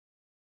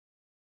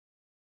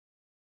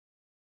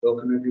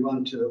Welcome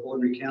everyone to the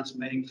Ordinary Council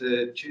meeting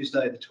for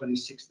Tuesday the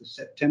 26th of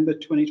September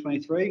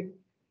 2023.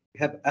 We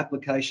have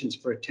applications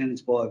for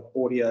attendance by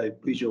audio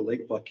visual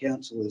link by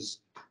councillors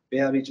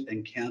Bowditch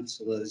and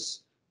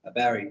councillors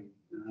Barry.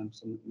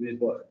 So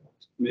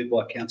moved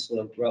by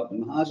councillor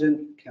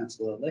Mahajan,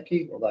 councillor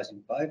Leckie. All those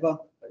in favour,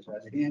 please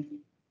raise your hand.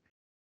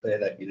 Declare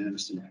that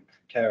unanimous and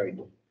carried.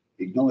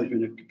 The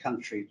acknowledgement of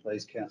country,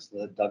 please,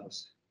 councillor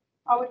Douglas.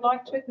 I would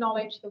like to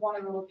acknowledge the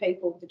Wanneroo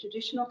people, the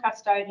traditional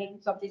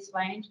custodians of this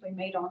land we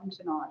meet on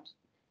tonight.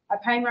 I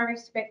pay my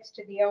respects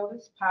to the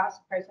elders,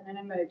 past, present and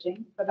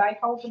emerging, for they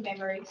hold the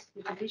memories,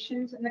 the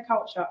traditions and the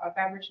culture of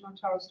Aboriginal and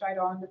Torres Strait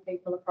Islander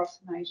people across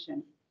the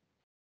nation.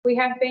 We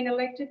have been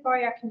elected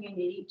by our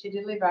community to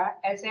deliver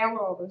as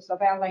our elders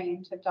of our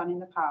land have done in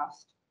the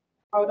past.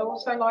 I would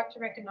also like to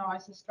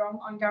recognise the strong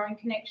ongoing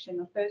connection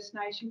of First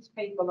Nations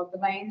people of the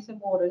lands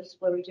and waters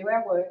where we do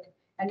our work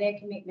and their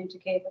commitment to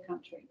care for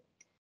country.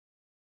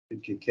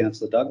 Thank you,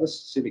 councillor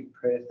Douglas. Civic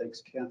prayer,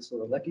 thanks,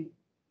 councillor Leckie.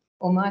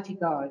 Almighty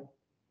God,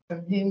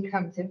 from whom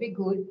comes every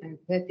good and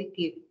perfect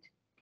gift,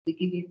 we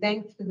give you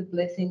thanks for the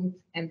blessings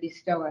and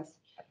bestow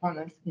upon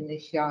us in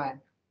this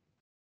Shire.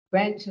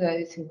 Grant to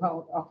those who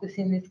hold office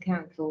in this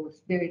council the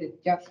spirit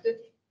of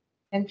justice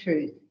and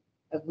truth,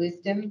 of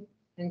wisdom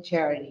and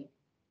charity.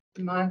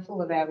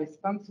 Mindful of our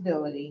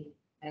responsibility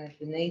and of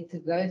the needs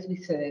of those we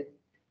serve,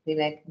 we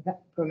may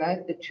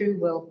promote the true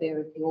welfare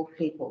of your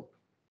people.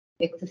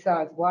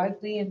 Exercise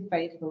wisely and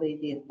faithfully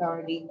the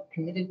authority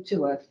committed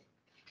to us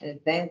and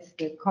advance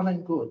the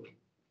common good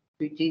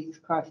through Jesus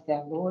Christ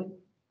our Lord.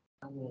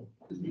 Amen.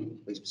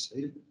 Please be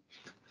seated.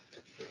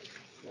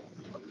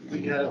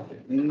 We have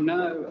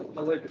no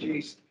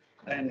apologies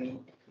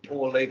and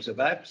or leaves of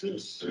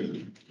absence.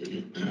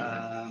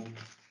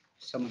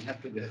 Someone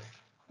happy to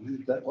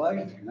move that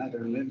way? No, to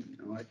remove.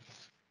 All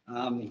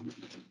right.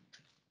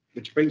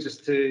 Which brings us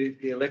to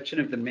the election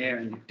of the mayor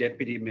and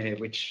deputy mayor,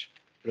 which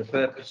for the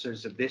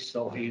purposes of this,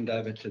 I'll hand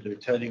over to the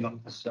returning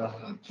officer,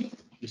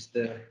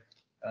 Mr.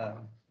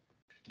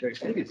 Derek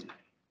Stevens.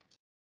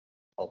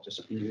 I'll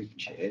just move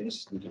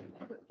chairs.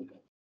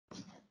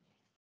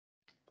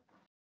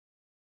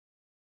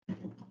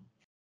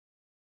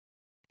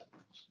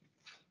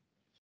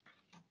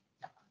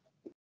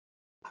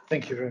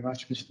 Thank you very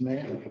much, Mr.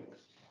 Mayor.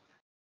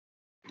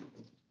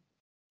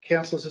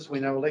 Councillors, as we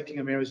know, electing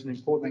a mayor is an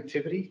important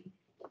activity.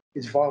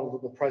 It's vital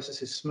that the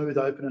process is smooth,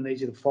 open and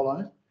easy to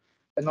follow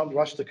and not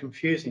rushed or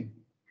confusing.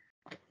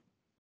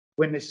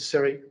 When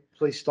necessary,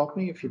 please stop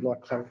me if you'd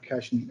like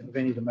clarification of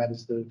any of the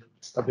matters that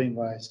are being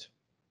raised.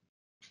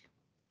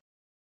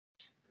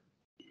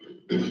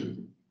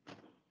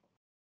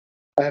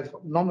 I have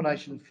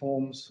nomination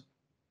forms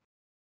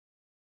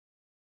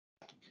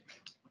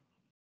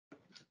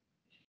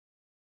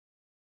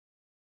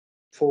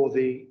for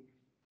the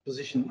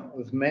position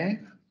of mayor.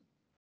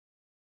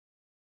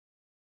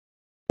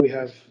 We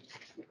have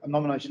a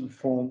nomination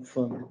form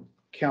from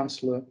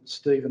Councillor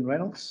Stephen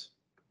Reynolds.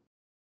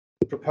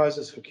 The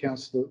proposers for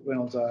Councillor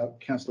Reynolds are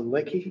Councillor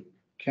Leckie,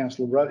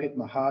 Councillor Rohit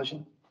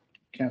Mahajan,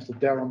 Councillor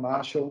Darryl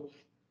Marshall,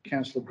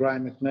 Councillor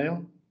Graham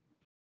McNeil.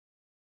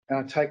 And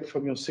I take it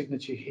from your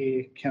signature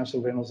here,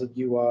 Councillor Reynolds, that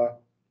you are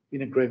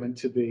in agreement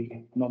to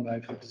be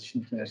nominated for the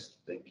position of mayor. Yes,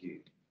 thank you.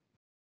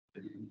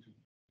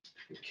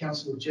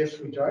 Councillor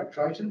Jeffrey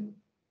Drayton,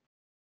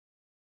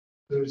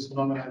 whose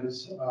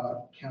nominators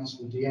are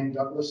Councillor Deanne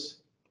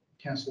Douglas,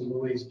 Councillor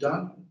Louise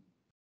Dunn.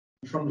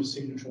 And from your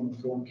signature on the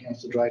form,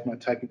 Councillor Drayton, I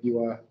take it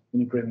you are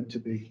in agreement to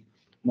be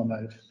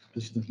nominated for the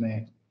position of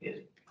mayor. Yes.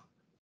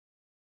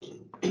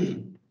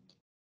 In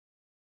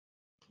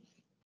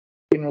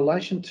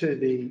relation to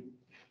the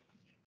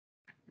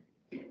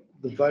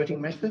voting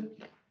method,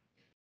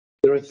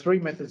 there are three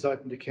methods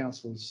open to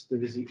councillors.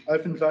 There is the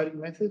open voting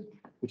method,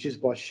 which is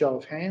by show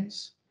of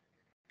hands,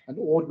 an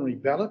ordinary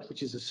ballot,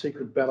 which is a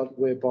secret ballot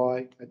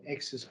whereby an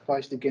X is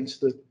placed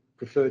against the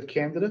preferred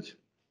candidate,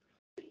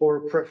 or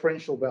a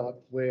preferential ballot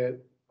where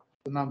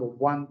the number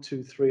 1,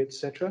 2, 3,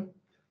 etc.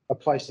 are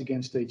placed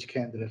against each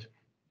candidate.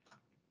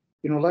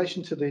 In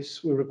relation to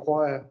this, we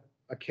require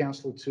a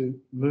councillor to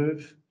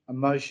move a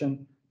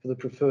motion for the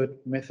preferred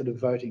method of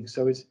voting.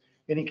 So is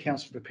any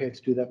councillor prepared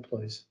to do that,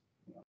 please?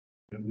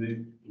 I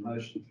move the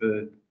motion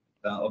for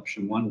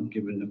option 1,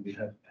 given that we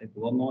have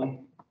people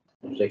online.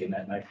 I'll second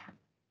that, mate.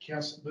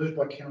 Moved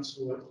by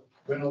Councillor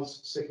Reynolds,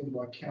 seconded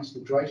by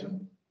Councillor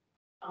Drayton.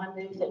 I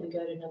move that we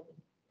go to number.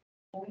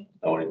 Sorry.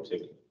 I want him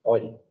to.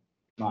 Oh,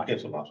 Mark.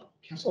 Councillor Marshall.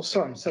 Oh,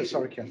 sorry, I'm so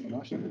sorry, Councillor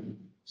Marshall.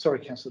 Sorry,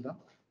 Councillor Dunn.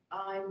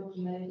 I would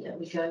move that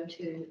we go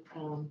to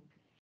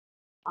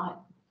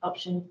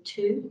option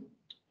 2.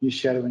 You're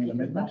shadowing an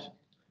amendment.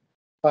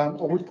 I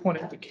would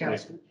point out to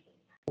council.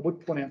 I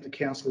would point out to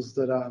councillors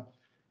that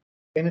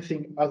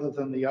anything other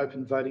than the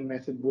open voting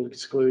method will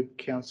exclude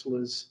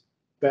councillors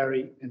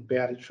Barry and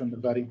Bowditch from the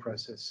voting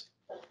process.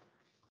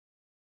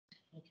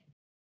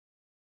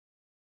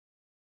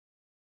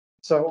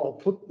 So I'll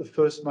put the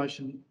first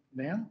motion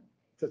now,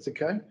 if that's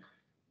okay.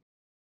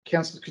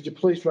 Councillors, could you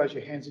please raise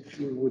your hands if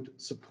you would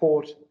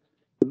support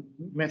the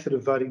method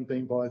of voting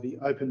being by the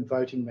open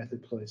voting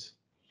method, please?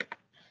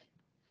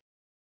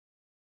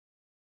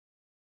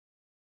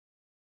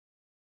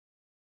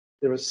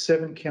 There are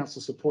 7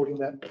 councillors supporting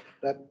that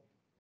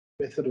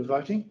method of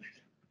voting.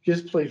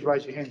 Just please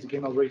raise your hands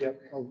again. I'll read out.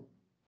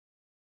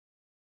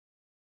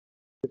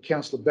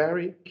 Councillor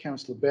Barry,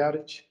 Councillor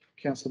Bowditch,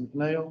 Councillor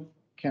McNeil,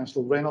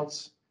 Councillor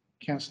Reynolds,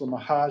 Councillor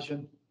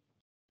Mahajan,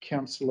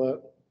 Councillor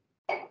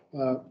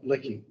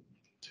Lecky.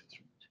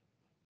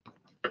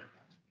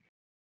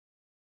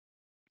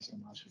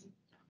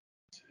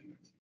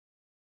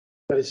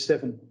 That is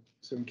 7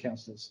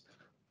 councillors.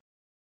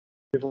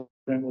 Everyone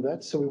agree with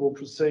that? So we will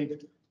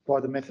proceed by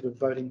the method of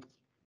voting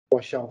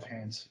by show of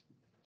hands.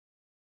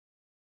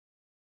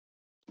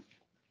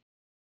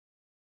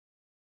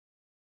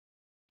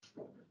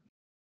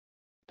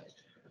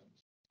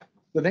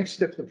 The next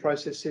step of the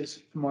process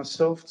is for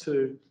myself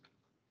to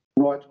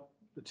write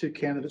the 2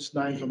 candidates'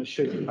 names on a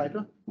sheet of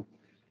paper,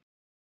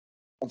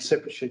 on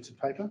separate sheets of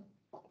paper.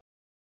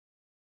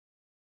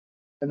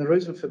 And the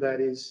reason for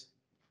that is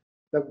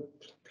that will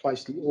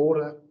place the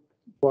order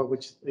by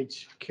which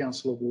each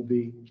councillor will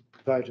be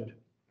voted.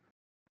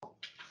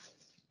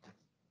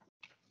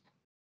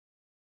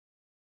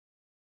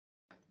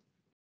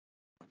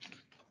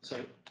 So,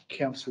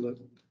 Councillor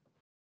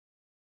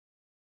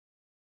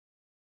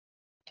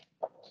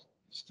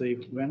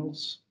Steve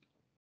Reynolds.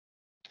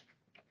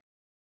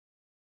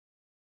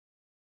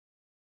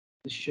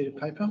 This sheet of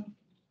paper,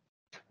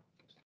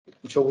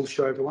 which I will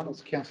show everyone,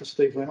 it's Councillor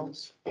Steve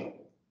Reynolds and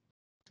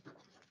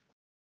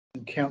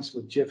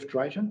Councillor Jeff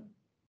Drayton.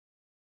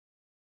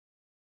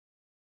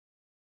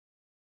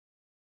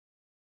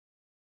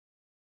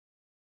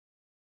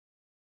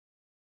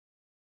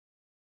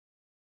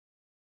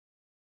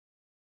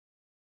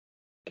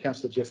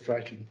 Councillor Jeff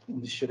Drayton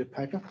on this sheet of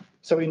paper.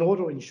 So in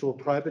order to ensure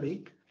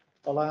probity,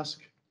 I'll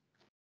ask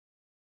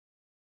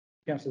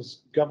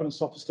Council's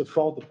Governance Office to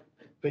fold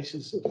the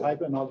pieces of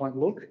paper, and I won't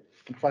look,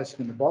 and place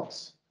them in the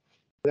box.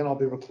 Then I'll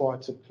be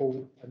required to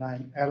pull a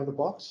name out of the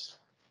box.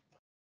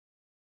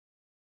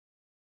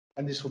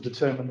 And this will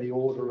determine the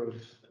order of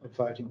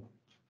voting.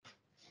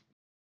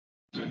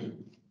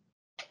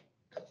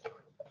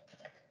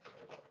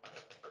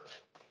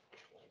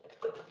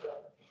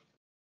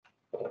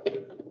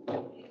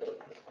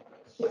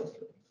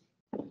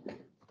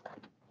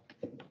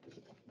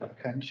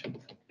 Okay, Michelle.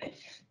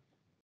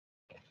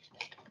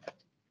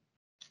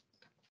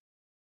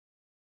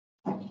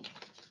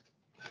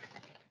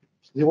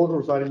 The order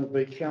of voting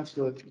will be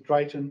Councillor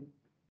Drayton,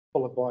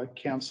 followed by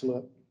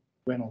Councillor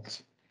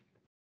Reynolds.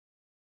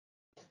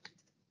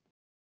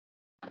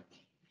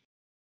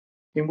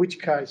 In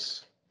which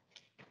case,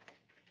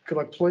 could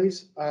I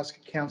please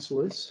ask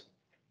councillors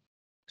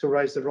to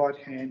raise their right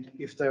hand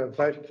if they are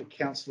voting for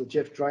Councillor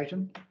Jeff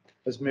Drayton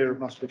as Mayor of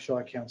Muswellbrook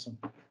Shire Council?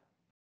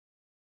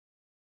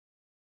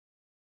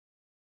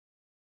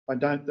 I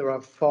note there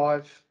are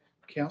 5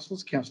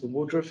 councillors: Councillor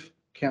Woodruff,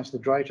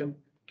 Councillor Drayton,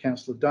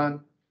 Councillor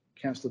Dunn,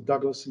 Councillor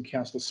Douglas and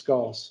Councillor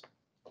Scholes.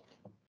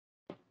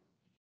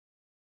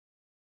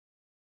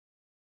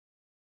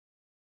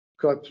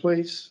 Could I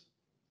please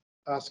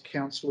ask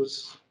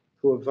councillors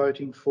who are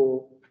voting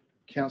for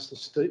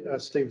Councillor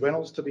Steve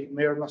Reynolds to be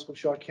Mayor of Muswellbrook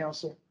Shire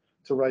Council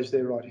to raise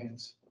their right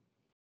hands?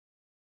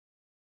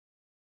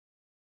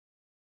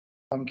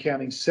 I'm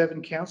counting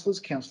 7 councillors: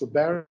 Councillor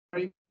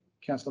Barry,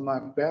 Councillor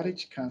Mark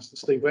Bowditch, Councillor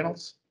Steve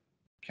Reynolds,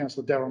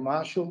 Councillor Darryl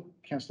Marshall,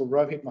 Councillor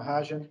Rohit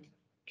Mahajan,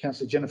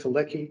 Councillor Jennifer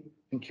Lecky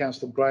and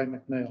Councillor Graham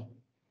McNeil.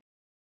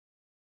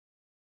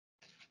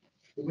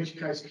 In which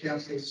case,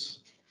 councillors,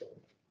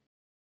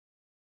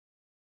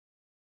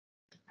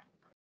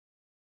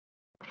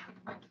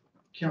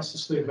 Councillor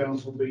Steve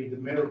Reynolds will be the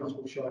Mayor of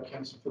Muswellbrook Shire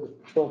Council for the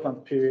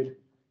 12-month period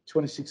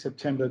 26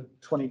 September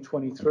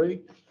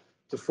 2023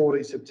 to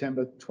 14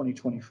 September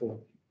 2024.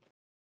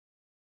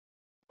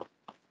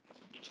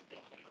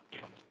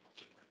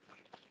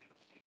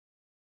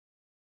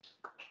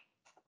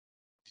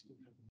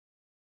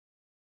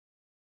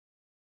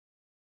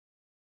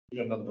 You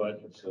got another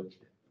vote, so.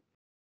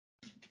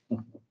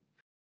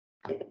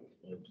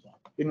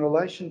 In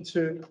relation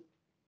to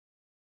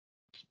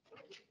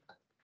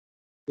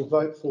the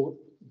vote for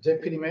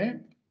Deputy Mayor,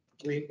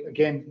 we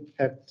again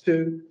have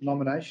 2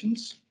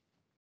 nominations.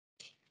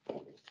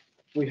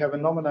 We have a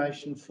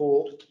nomination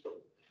for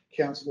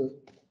Councillor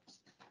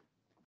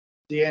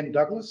Deanne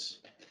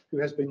Douglas, who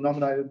has been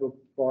nominated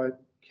by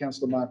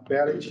Councillor Mark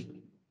Bowditch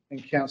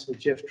and Councillor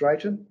Jeff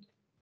Drayton.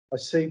 I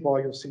see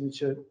by your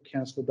signature,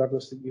 Councillor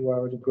Douglas, that you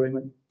are in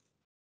agreement to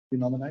be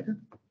nominated.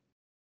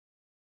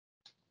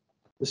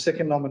 The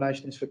second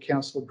nomination is for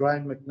Councillor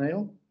Graham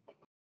McNeil,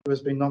 who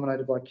has been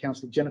nominated by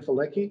Councillor Jennifer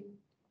Lecky,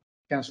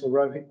 Councillor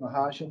Rohit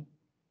Mahajan,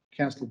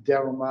 Councillor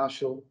Darryl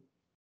Marshall,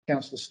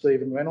 Councillor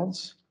Stephen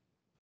Reynolds.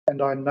 And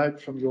I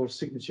note from your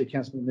signature,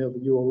 Councillor McNeil,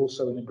 that you are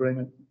also in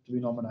agreement to be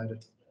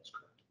nominated.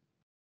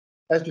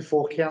 As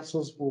before,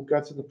 councillors will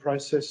go through the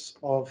process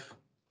of...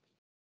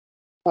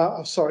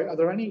 sorry, are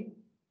there any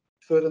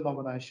further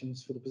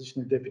nominations for the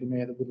position of Deputy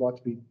Mayor that would like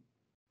to be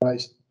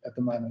raised at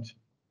the moment?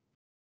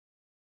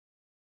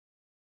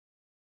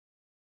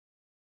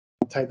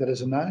 I'll take that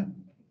as a no.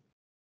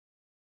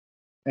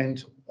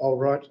 And I'll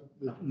write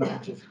the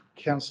names of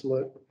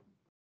Councillor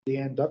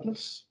Deanne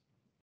Douglas.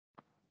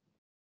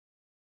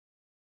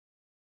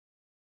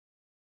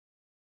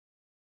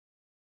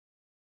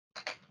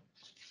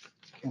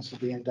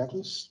 Councillor Deanne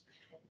Douglas.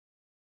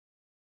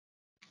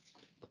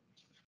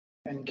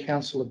 And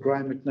Councillor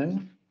Graham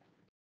McNeil.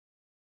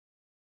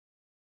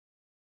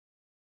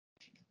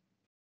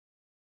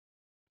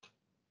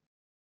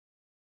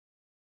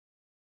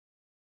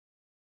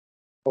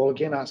 I'll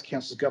again ask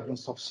Councillor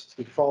Governance Officer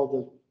to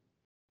file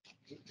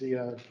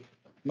the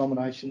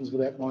nominations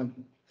without me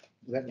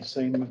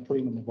seeing them and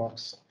putting them in the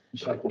box and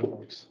shaking the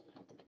box.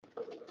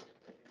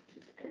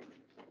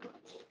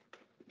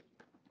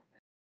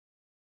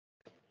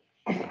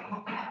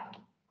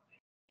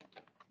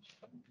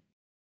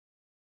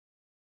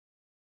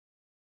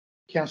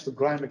 Councillor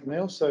Graham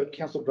McNeil. So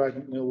Councillor Graham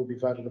McNeil will be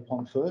voted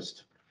upon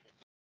first.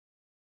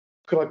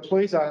 Could I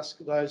please ask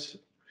those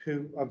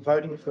who are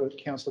voting for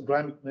Councillor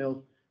Graham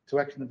McNeil to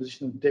act in the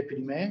position of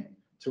Deputy Mayor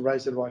to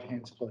raise their right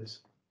hands, please?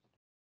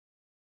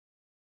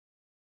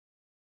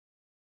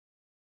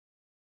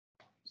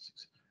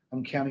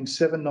 I'm counting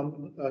seven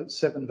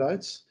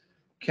votes.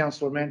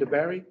 Councillor Amanda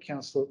Barry,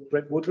 Councillor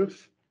Brett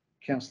Woodruff,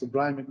 Councillor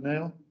Graham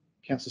McNeil,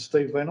 Councillor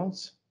Steve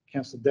Reynolds,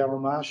 Councillor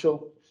Darryl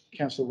Marshall,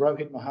 Councillor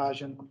Rohit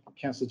Mahajan,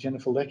 Councillor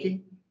Jennifer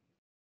Leckie.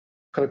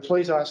 Could I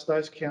please ask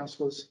those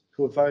councillors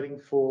who are voting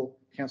for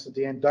Councillor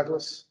Deanne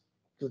Douglas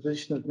for the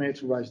position of Mayor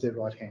to raise their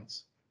right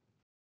hands?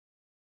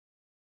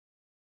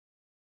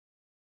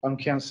 I'm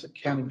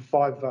counting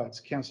 5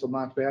 votes. Councillor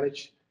Mark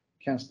Bowditch,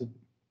 Councillor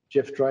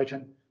Jeff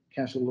Drayton,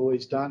 Councillor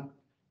Louise Dunn,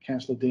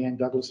 Councillor Deanne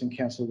Douglas and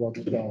Councillor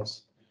Roger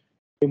Giles.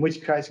 In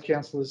which case,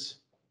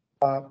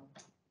 Councillor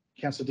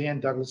Deanne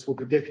Douglas will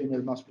be Deputy Mayor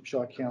of Muswellbrook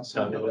Shire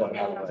Council.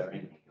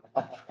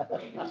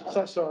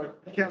 So sorry,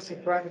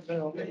 Councillor Graham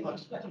McNeil.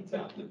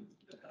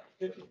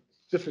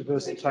 Just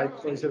reverse the tape,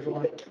 please,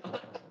 everyone.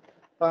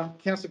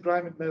 Councillor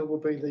Graham McNeil will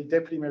be the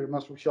Deputy Mayor of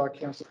Muswellbrook Shire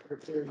Council for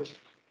the period.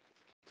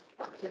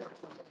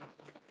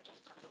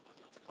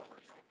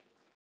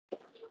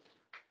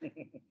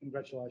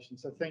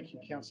 Congratulations. So thank you,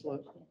 Councillor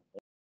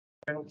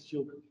Reynolds.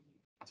 You'll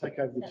take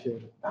over the chair.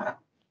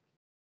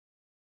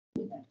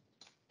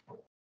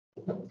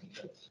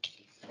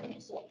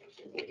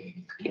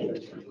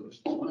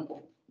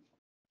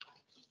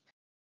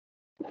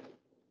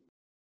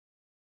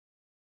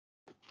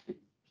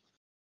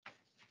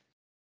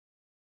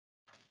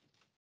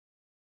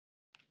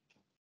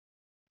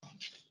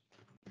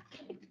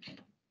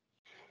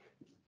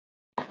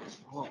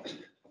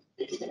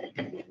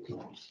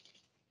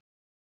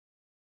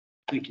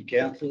 Thank you,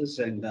 councillors,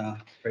 and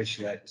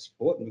appreciate the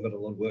support. And we've got a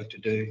lot of work to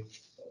do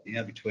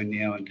now between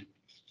now and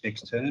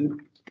next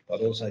term. I'd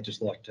also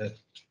just like to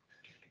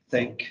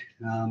thank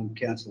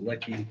Councillor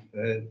Leckie for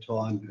her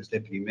time as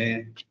Deputy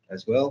Mayor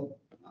as well.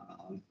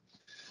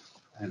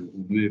 And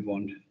we'll move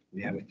on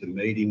now with the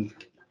meeting.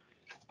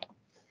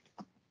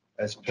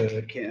 As per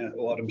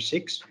item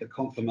 6, the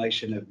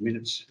confirmation of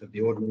minutes of the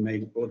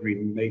ordinary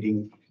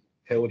meeting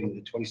held in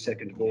the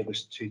 22nd of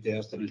August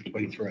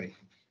 2023.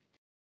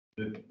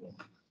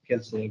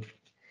 Councillor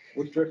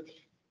Woodruff,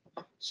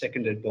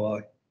 seconded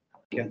by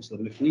Councillor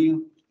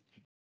McNeil.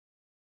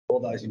 All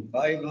those in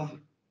favour,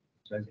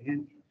 raise your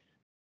hand.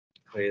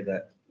 Declare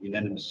that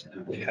unanimous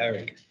and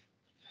carried.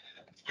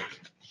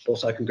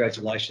 Also,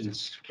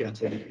 congratulations,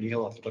 Councillor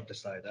McNeil. I forgot to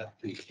say that.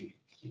 Thank you.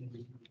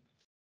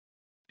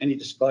 Any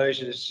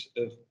disclosures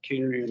of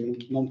pecuniary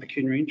and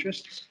non-pecuniary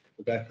interests?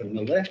 We'll go from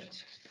the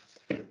left.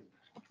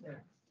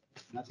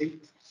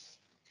 Nothing.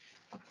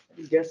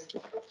 Yes,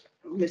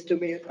 Mr.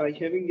 Mayor, I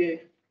having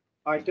a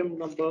item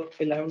number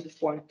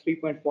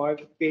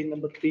 11.3.5, page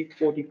number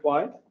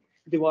 345,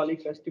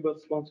 Diwali Festival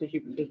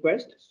Sponsorship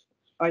Request.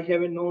 I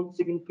have a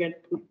non-significant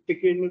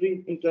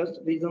pecuniary interest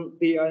reason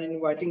they are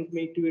inviting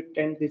me to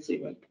attend this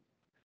event.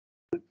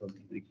 Thank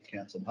you,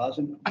 Councillor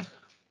Marsden.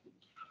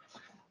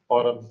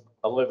 Item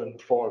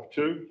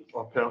 11.5.2,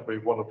 I'm currently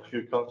one of the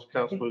few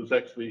councillors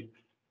actually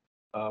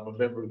a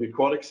member of the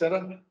Aquatic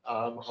Centre.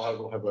 I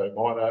will have a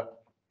minor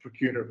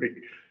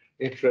pecuniary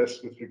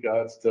interest with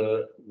regards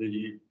to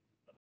the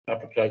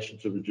application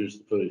to reduce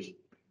the fees.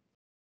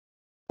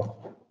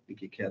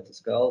 Thank you,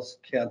 Councillor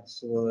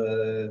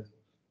Scholes.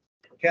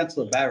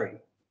 Councillor Barry.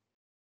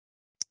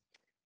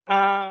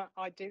 I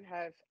do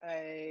have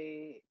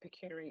a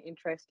pecuniary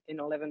interest in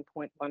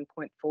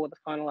 11.1.4, the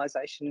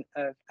finalisation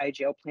of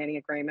AGL planning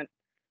agreement,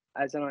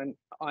 as I am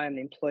an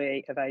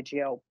employee of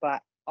AGL,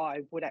 but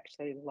I would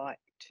actually like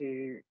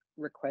to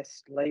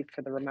request leave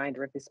for the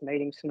remainder of this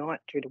meeting tonight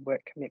due to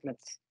work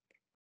commitments.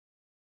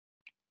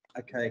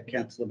 Okay,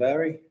 Councillor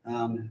Barry.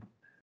 Move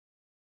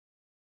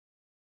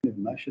a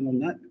motion on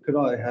that. Could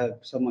I have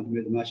someone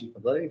move the motion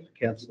for leave?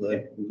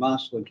 Councillor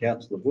Marshall and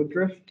Councillor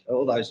Woodruff.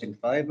 All those in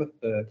favour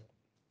for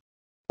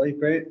leave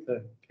grant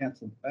for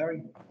Councillor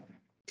Barry?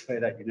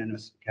 Declare that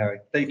unanimous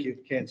carried. Thank you,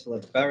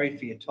 Councillor Barry,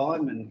 for your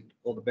time and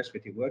all the best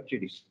with your work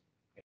duties.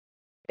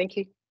 Thank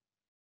you.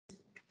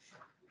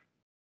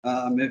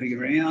 Moving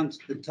around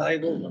the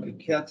table,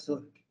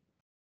 Councillor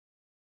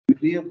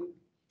McNeil.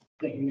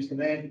 Thank you, Mr.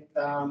 Mayor.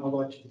 I'd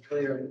like to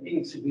declare an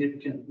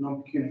insignificant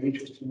non-pecuniary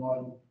interest in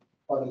item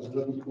items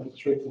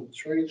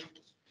 11.3.3,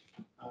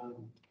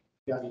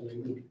 going to the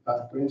Olympic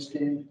Park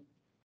grandstand,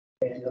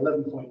 and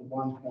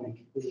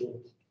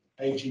 11.1.4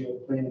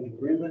 AGL planning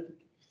agreement.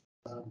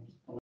 On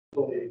the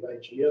authority of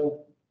AGL,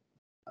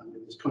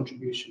 there's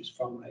contributions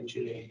from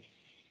AGL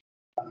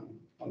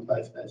on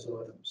both those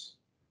items.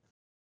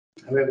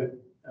 However,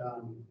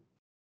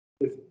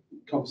 with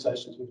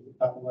conversations with the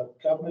Department of Local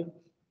Government,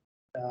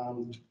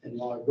 in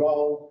my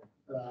role,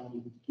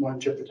 my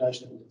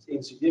interpretation is it's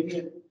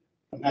insignificant.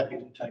 I'm happy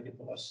to take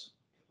advice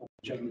from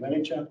the General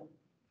Manager.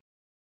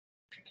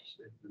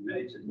 The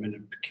management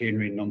of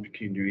pecuniary and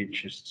non-pecuniary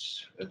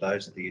interests,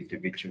 those are the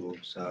individuals,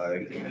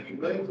 so.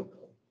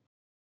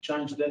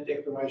 Change that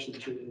declaration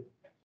to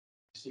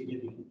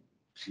significant.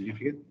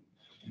 Significant.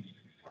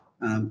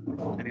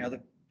 Any other?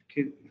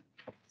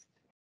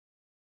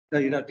 No,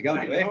 you don't have to go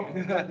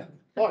anywhere.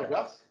 Hi,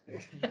 Gus.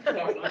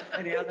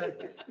 Any other?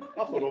 I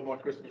thought all my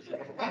Christmas.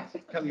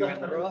 Coming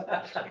around the right?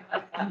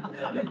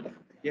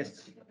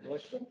 Yes.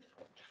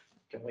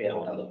 Can we have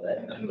another that?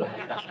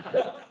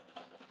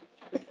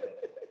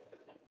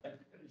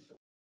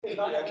 You've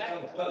got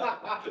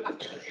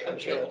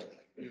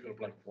a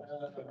blank form.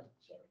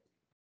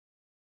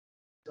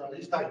 So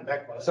he's taken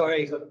back by.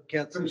 Sorry,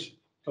 Councillor.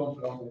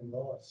 Confident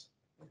advice.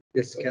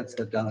 Yes,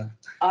 Councillor Dunn.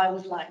 I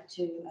would like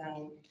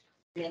to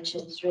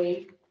mention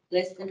three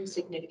less than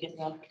significant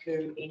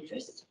non-pecuniary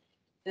interests.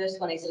 First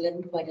one is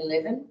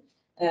 11.11,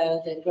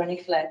 the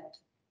Granny Flat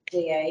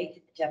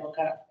DA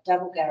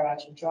double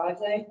garage and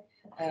driveway.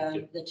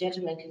 The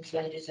gentleman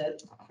concerned is a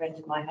friend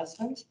of my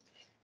husband's.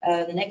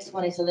 The next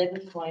one is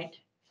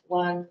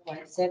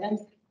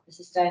 11.1.7, the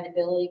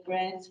sustainability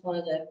grants. One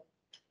of the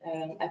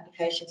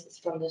applications is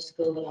from the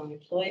school that I'm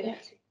employed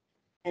at.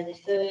 And the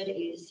third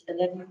is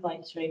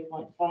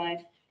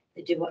 11.3.5,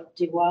 the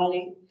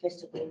Diwali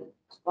Festival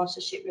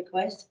sponsorship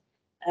request.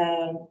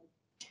 I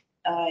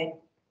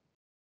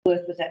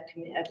work with that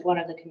one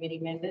of the committee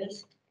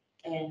members,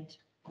 and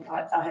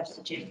I have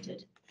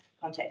suggested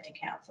contacting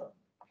council.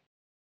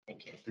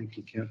 Thank you. Thank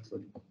you,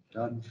 Councillor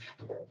Dunn.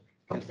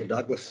 Councillor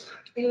Douglas.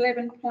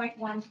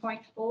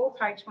 11.1.4,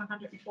 page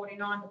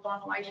 149, the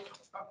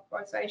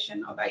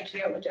finalisation of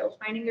AGL Adele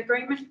planning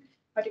agreement.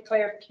 I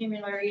declare a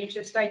pecuniary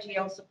interest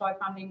AGL supply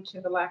funding to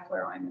the LAC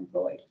where I am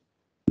employed.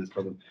 No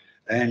problem.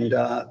 And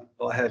I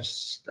have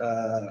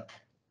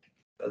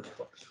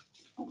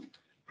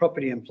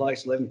property in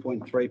place,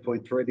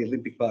 11.3.3, the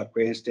Olympic Park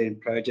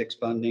grandstand projects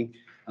funding.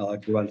 I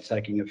do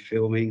undertaking of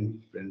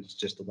filming, and it's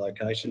just a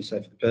location.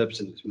 So for the purpose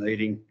of this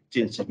meeting, it's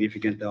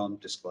insignificant, though I'm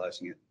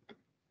disclosing it.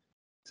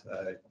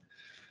 So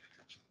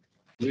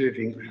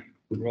moving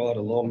right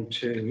along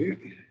to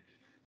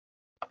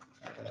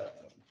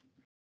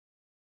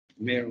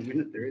Mayor and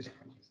Minute, there is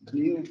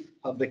Neil.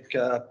 Public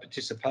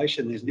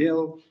participation, there's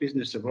Neil.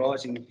 Business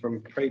arising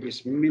from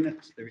previous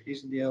minutes, there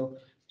is Neil.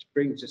 Which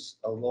brings us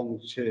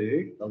along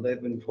to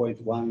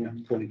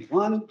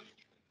 11.1.1.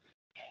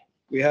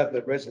 We have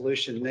the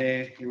resolution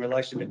there in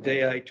relation to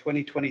DA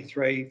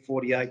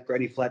 2023-48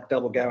 Granny Flat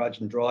double garage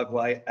and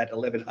driveway at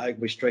 11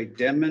 Oakley Street,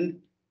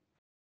 Denman.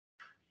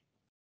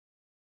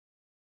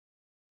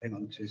 Hang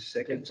on 2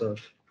 seconds. There's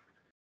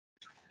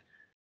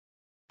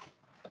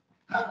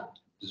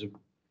a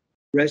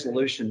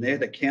resolution there.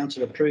 The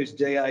council approves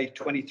DA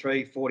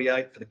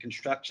 2348 for the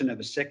construction of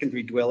a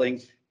secondary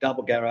dwelling,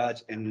 double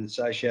garage and an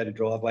associated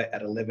driveway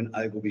at 11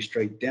 Ogleby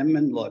Street,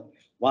 Denman, lot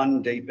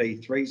 1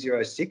 DB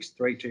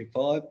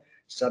 306325,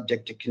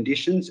 subject to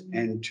conditions,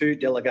 and 2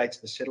 delegates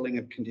the settling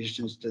of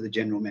conditions to the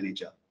general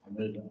manager.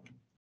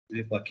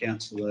 Moved by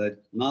Councillor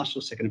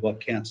Marshall, seconded by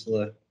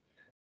Councillor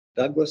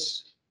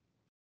Douglas.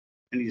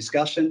 Any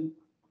discussion?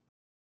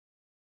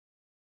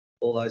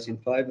 All those in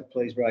favour,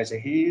 please raise a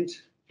hand.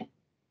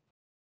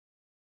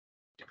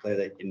 Declare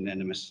that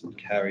unanimous and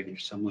carried.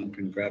 If someone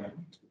can grab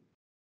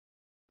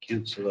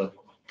Councillor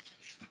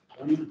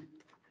Dunn.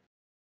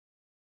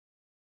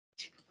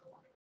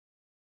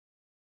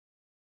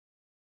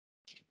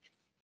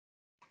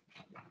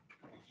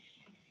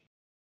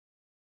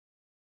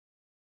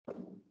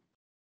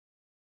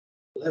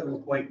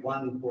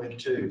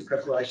 (11.1.2)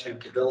 Preparation of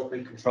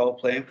development control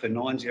plan for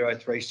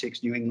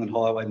 9036 New England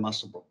Highway,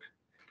 Muswellbrook.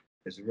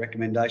 There's a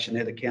recommendation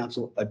there. The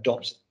council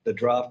adopts the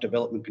draft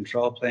development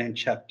control plan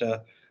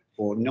chapter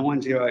for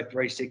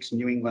 9036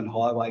 New England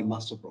Highway,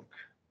 Muswellbrook.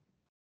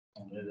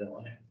 I'll move that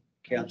one.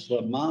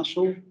 Councillor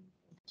Marshall,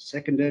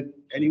 seconded.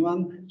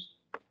 Anyone?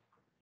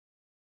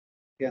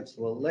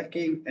 Councillor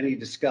Lecky, any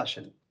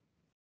discussion?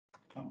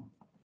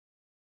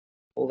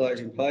 All those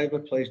in favour,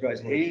 please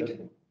raise a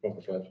hand.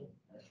 Conversation.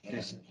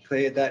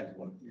 Declare that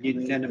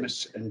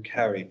unanimous and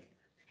carried.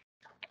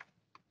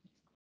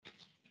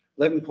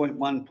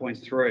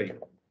 11.1.3,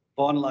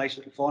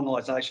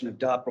 finalisation of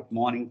Dartbrook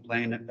mining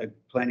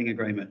planning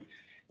agreement.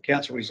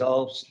 Council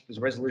resolves, there's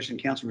a resolution,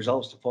 council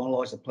resolves to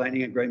finalise the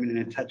planning agreement in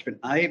attachment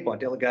A by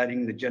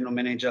delegating the general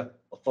manager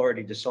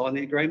authority to sign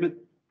the agreement.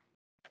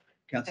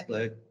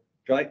 Councillor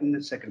Drayton,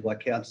 seconded by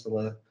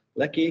Councillor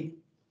Lecky.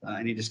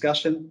 Any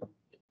discussion?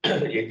 Yeah,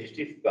 just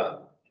if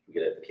we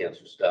could have the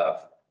council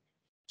staff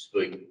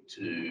speak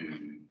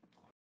to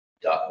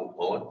Dartmouth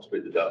mine,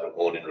 split the Dartmouth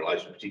mine in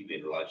relation,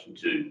 particularly in relation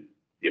to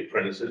the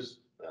apprentices,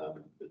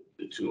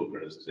 the two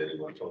apprentices at any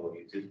one time, I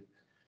think it is.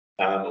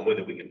 And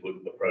whether we can put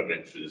a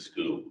program through the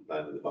school,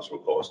 the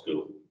Muswellbrook High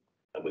School,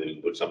 and whether we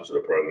can put some sort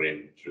of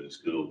program through the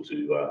school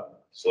to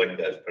select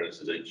those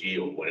apprentices each year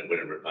or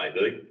whenever it may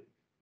be,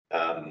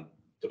 to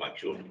make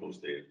sure, of course,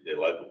 they're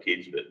local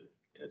kids, but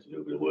to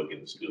do a bit of work in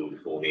the school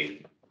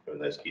beforehand, when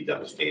those kids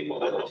understand what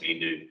they might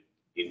be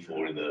in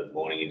for in the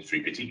mining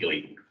industry,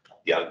 particularly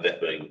that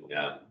being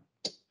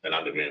an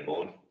underground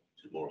mine,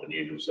 which is more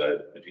unusual. So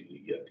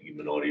particularly to give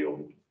them an idea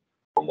on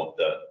what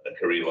a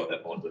career like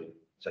that might be.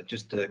 So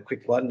just a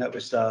quick one, that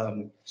was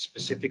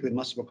specifically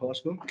Muswellbrook High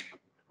School?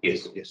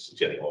 Yes, Yes.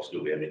 it's only high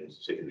school down in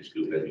secondary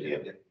school down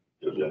in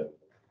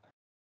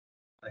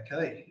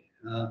Okay,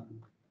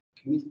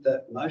 commit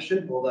that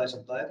motion. All those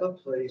in favour,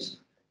 please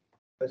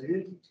raise your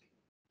hand.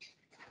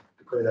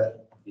 Declare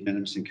that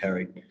unanimous and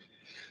carried.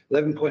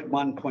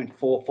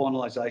 11.1.4,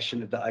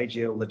 finalisation of the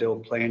AGL Liddell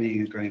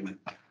planning agreement.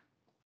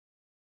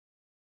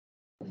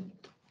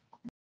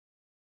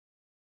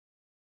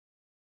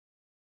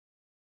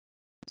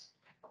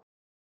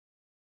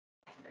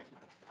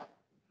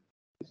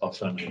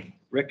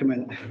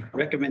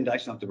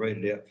 Recommendation, I have to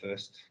read it out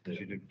first,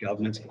 due to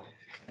governance.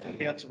 The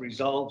council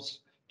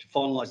resolves to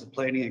finalise the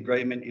planning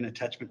agreement in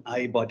attachment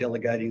A by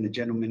delegating the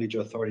general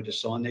manager authority to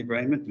sign the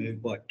agreement,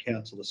 moved by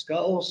councillor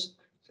Sculls,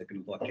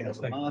 seconded by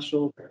councillor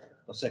Marshall,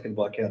 or seconded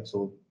by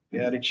councillor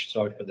Bowditch.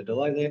 Sorry for the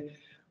delay there.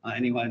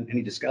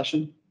 Any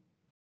discussion?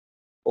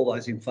 All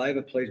those in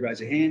favour, please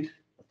raise a hand.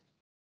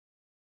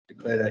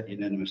 Declare that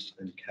unanimous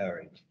and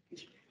carried.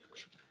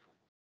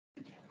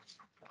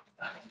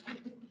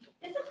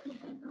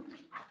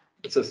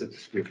 It's just a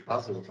discrete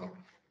puzzle.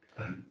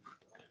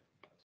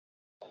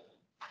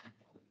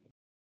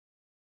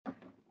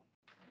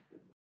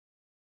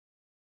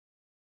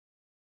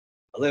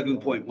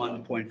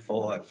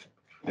 11.1.5,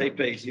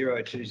 PP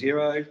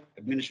 020,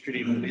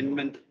 administrative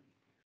amendment,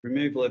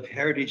 removal of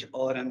heritage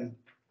item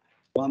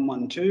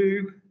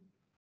 112,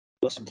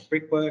 Muswellbrook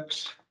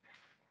Brickworks,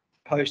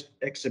 post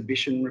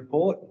exhibition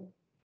report.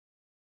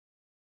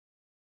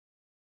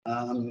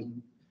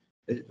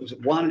 It was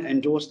one,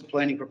 endorse the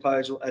planning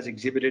proposal as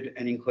exhibited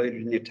and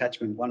included in the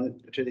attachment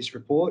 1 to this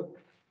report.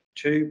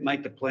 2,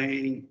 make the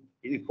planning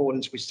in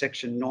accordance with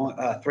section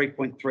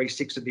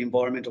 3.36 of the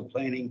Environmental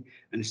Planning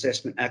and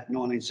Assessment Act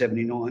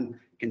 1979,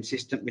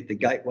 consistent with the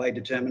gateway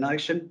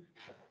determination.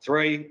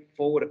 3,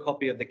 forward a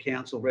copy of the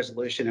council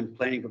resolution and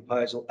planning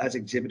proposal as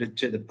exhibited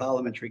to the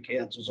Parliamentary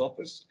Council's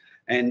office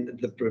and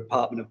the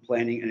Department of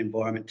Planning and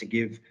Environment to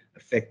give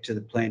effect to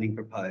the planning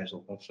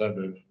proposal. So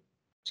moved.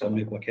 So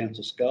moved by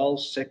councillor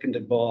Sculls,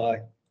 seconded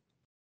by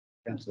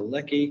councillor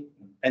Leckey.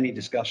 Any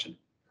discussion?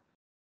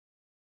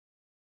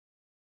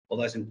 All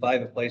those in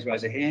favour, please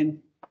raise a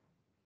hand.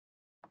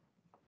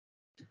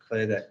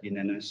 Declare that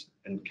unanimous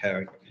and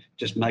carried.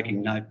 Just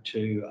making note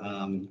to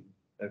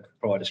a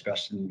prior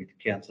discussion with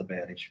councillor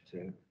Bowditch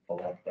to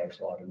follow up those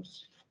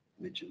items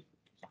mentioned.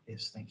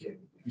 Yes, thank you,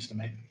 Mr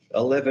Mayor.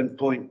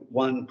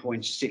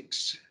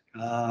 11.1.6,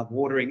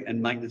 watering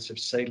and maintenance of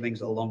seedlings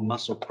along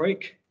Muswell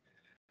Creek.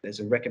 There's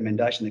a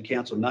recommendation. The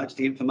council notes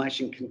the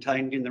information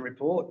contained in the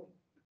report.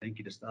 Thank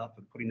you to staff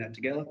for putting that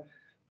together.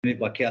 Moved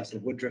by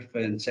councillor Woodruff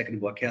and seconded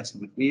by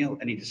councillor McNeil.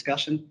 Any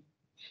discussion?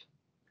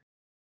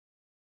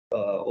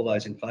 All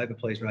those in favour,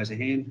 please raise a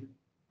hand.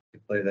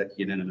 Declare that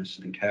unanimous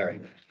and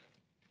carried.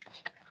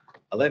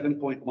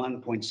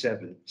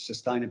 11.1.7,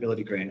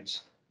 sustainability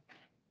grants.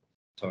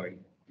 Sorry.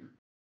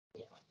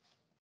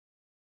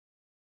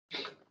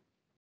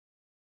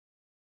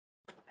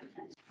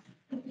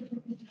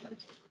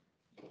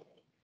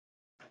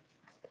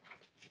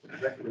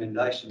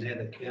 Recommendation there,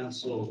 the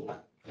council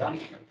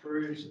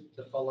approves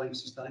the following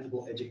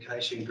sustainable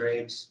education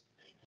grants.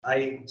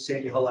 A,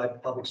 Sandy Hollow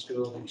Public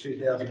School,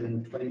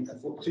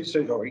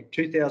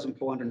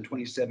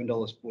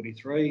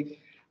 $2,427.43.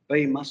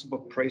 B,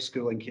 Muswellbrook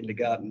Preschool and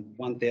Kindergarten,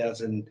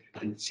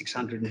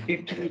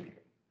 $1,650.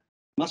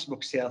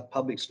 Muswellbrook South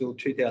Public School,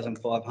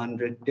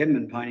 $2,500.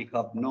 Denman Pony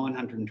Club,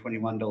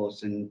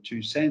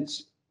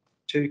 $921.02.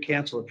 2,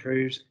 council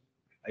approves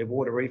a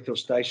water refill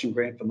station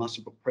grant for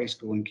Muswellbrook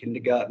Preschool and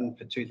Kindergarten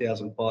for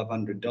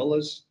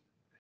 $2,500.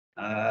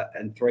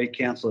 And 3,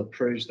 council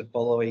approves the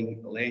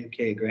following land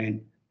care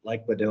grant,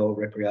 Lake Liddell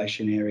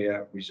Recreation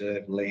Area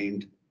Reserve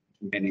Land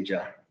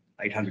Manager,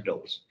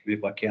 $800.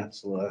 Moved by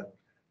councillor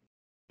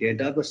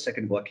Douglas,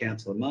 seconded by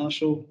councillor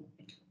Marshall.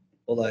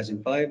 All those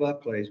in favour,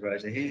 please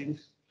raise a hand.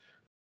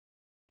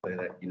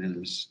 Declare that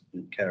unanimous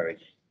and carried.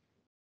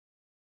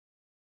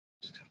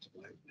 Just have to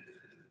wait.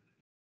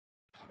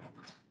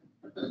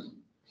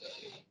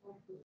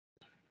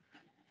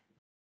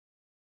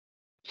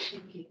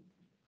 Thank you.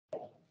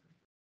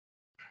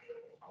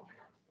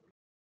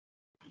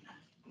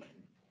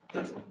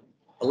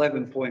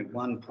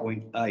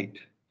 11.1.8,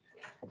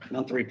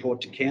 monthly report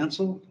to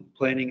council,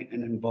 planning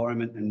and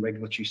environment and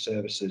regulatory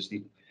services.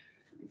 The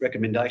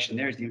recommendation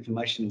there is the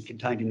information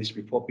contained in this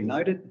report be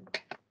noted.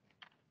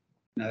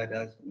 No,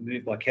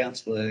 moved by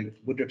councillor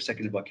Woodruff,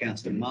 seconded by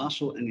councillor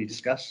Marshall. Any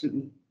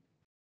discussion?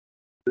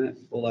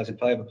 All those in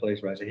favour,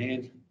 please raise your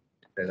hand.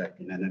 Declare that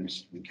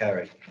unanimous and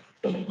carried.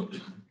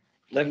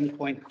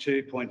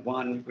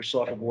 11.2.1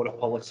 Recycled Water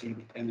Policy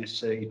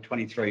MSC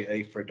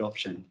 23E for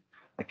adoption.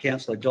 The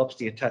council adopts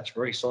the attached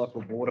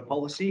recycled water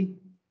policy.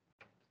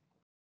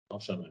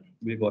 Also moved.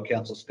 Moved by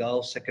councillor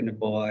Sculls, seconded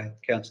by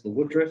councillor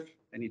Woodruff.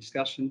 Any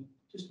discussion?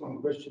 Just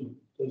one question,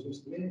 please,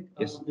 Mr Mayor.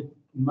 Yes. It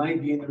may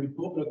be in the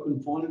report, but I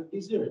couldn't find it.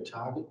 Is there a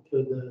target for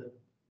the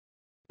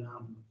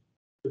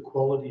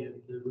quality of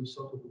the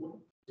recycled water?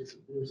 Is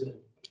there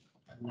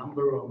a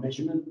number or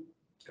measurement?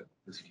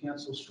 Does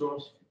council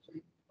strives?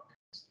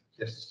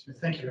 Yes,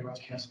 thank you very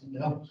much, Councillor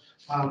Bell.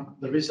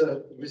 There is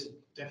a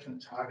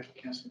definite target,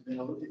 Councillor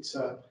Bell. It's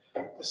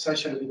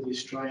associated with the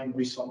Australian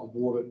Recycled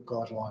Water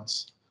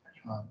Guidelines.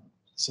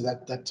 So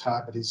that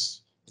target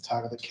is the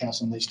target that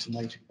council needs to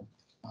meet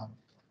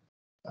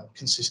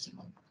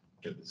consistently.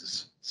 Yeah,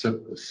 there's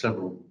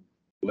several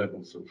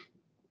levels of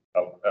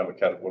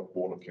allocated what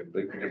water can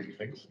be for different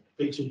things.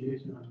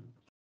 BTUs,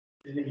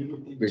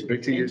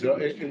 BTUs, I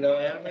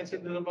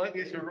mentioned it, mate.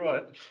 Yes, you're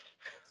right.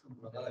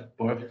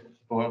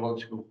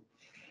 Biological,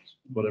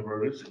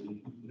 whatever it is.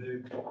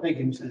 Thank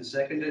you, Mr.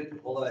 Seconded.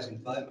 All those in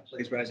favour,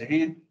 please raise a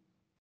hand.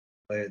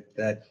 Declare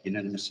that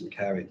unanimous and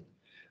carried.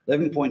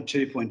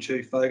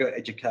 11.2.2 FOGO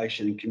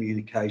Education and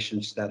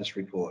Communication Status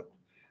Report.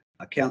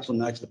 Council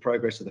notes the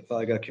progress of the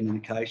FOGO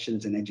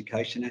communications and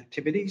education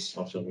activities.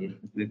 Also moved.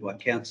 Moved by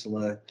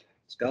councillor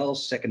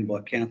Sculls, seconded by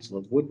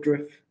councillor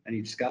Woodruff.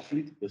 Any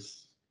discussion?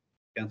 Yes.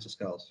 Councillor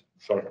Sculls.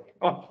 Sorry.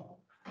 Oh,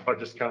 I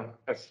just can't,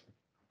 as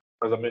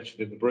I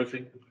mentioned in the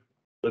briefing,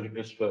 living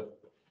this for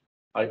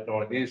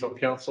 8-9 years on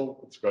council,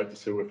 it's great to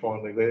see we're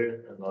finally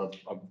there. And I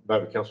know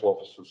the council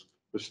officers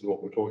listen to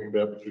what we're talking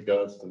about with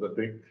regards to the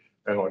thing.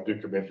 And I do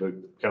commend the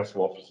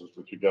council officers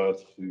with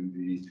regards to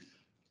the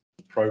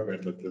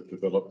program that they've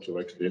developed to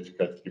actually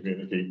educate the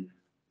community.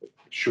 It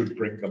should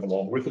bring them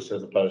along with us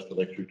as opposed to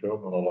lecture to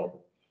them, and I like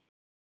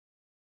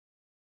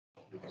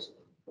it.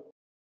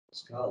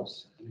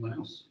 Sculls. Anyone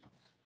else?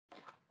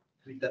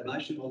 With that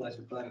motion, all those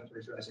in favour,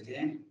 please raise a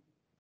hand.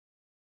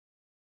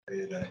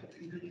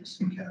 Unanimous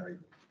and carried.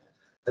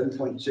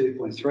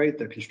 11.2.3,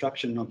 the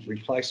construction of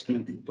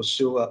replacement for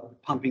sewer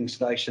pumping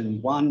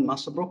station 1,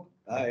 Muswellbrook.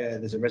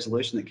 There's a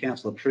resolution that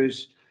council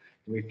approves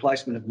the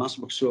replacement of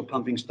Muswellbrook sewer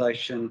pumping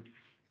station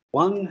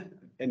 1,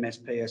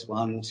 MSPS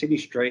 1, Sydney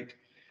Street,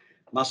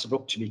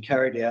 Muswellbrook, to be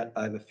carried out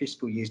over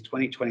fiscal years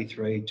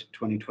 2023 to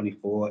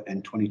 2024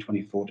 and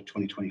 2024 to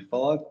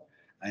 2025.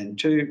 And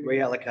 2,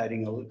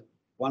 reallocating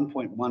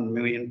 1.1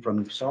 million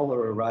from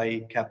solar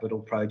array capital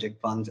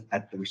project funds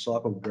at the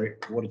recycled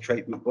water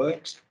treatment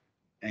works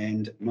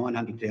and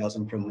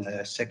 900,000 from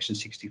the Section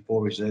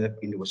 64 reserve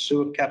into a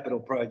sewer capital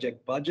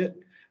project budget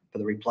for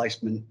the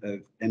replacement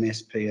of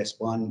MSPS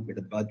 1 with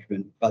a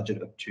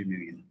budget of 2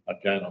 million.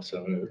 Again,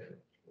 also moved.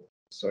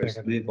 Sorry, it's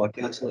moved by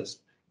councillor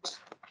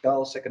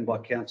Sculls, second by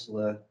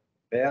councillor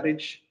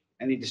Bowditch.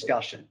 Any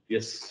discussion?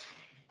 Yes.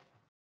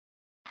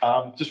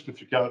 Just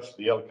with regards to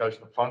the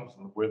allocation of funds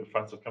and where the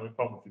funds are coming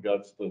from, with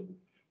regards to,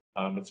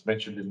 it's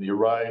mentioned in the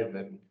array, and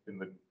then in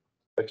the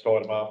next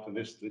item after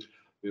this, the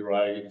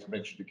array is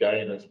mentioned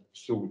again as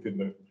still within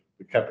the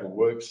capital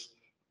works.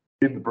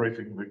 In the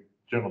briefing, the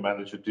general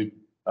manager did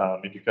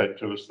indicate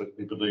to us that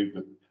he believed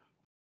that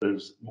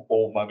there's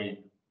all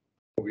money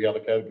will be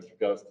allocated with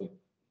regards to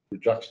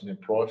reduction in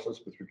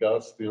prices with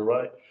regards to the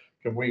array.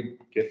 Can we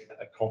get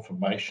a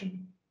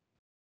confirmation,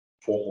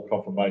 formal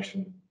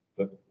confirmation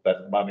that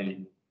that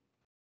money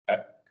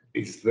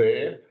is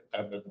there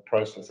and that the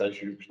process,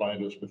 as you explained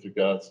to us with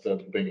regards to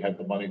being had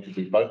the money to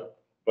do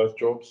both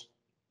jobs,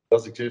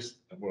 does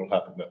exist and will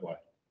happen that way?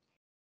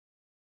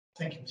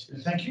 Thank you,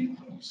 Mr. Thank you.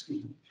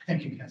 Excuse me.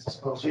 Thank you, Councillor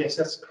Sculls. Yes,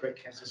 that's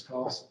correct, Councillor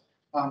Sculls.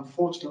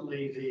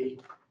 Unfortunately, the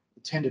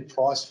tendered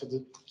price for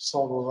the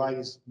solar array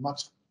is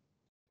much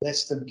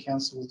less than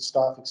council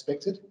staff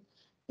expected.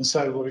 And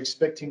so we're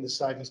expecting the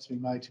savings to be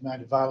made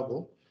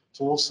available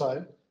to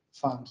also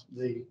fund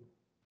the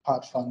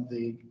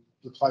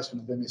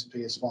replacement of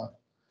MSPS 1.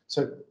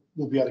 So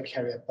we'll be able to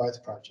carry out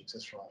both projects.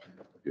 That's right.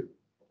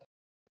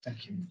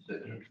 Thank you.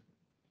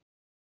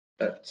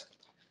 That's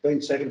been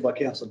seconded by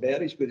councillor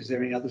Bowditch, but is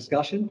there any other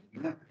discussion?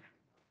 No.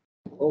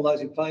 All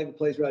those in favour,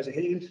 please raise a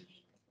hand.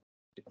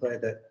 Declare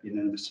that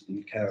unanimous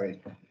and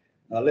carried.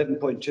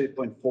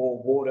 11.2.4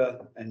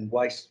 Water and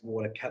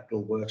Wastewater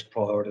Capital Works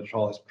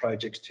Prioritised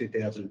Projects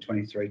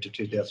 2023 to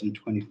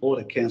 2024.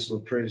 The council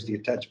approves the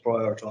attached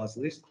prioritised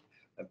list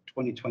of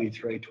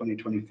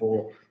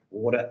 2023-2024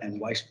 water and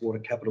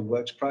wastewater capital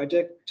works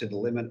project to the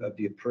limit of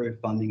the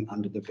approved funding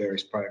under the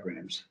various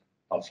programs.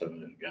 Also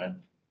moved again.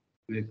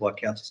 Moved by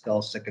councillor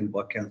Sculls, seconded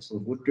by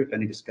councillor Woodruff.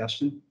 Any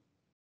discussion?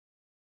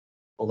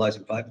 All those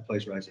in favour,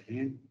 please raise a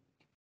hand.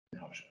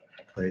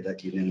 Declare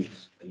that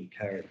unanimous and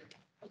carried.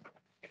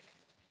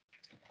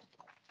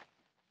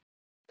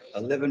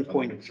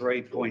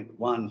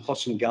 11.3.1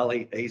 Possum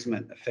Gully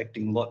easement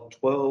affecting lot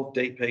 12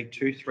 DP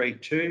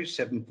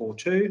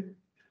 232742.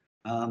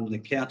 The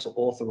council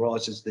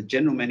authorises the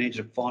general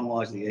manager to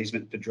finalise the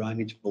easement for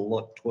drainage for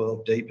lot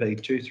 12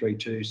 DP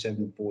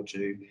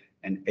 232742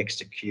 and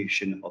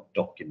execution of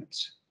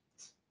documents.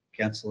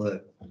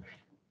 Councillor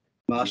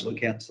Marshall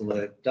and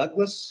Councillor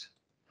Douglas.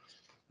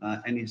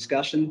 Any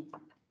discussion?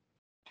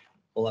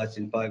 All those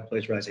in favour,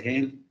 please raise a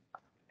hand.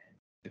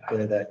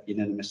 Declare that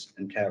unanimous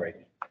and carried.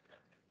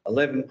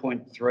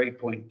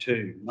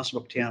 11.3.2,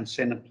 Muswellbrook Town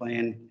Centre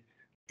Plan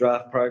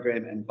Draft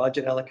Program and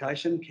Budget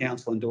Allocation.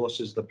 Council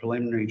endorses the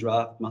preliminary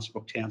draft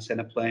Muswellbrook Town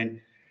Centre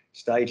Plan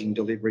Staging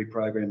Delivery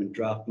Program and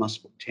draft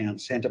Muswellbrook Town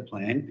Centre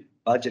Plan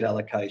budget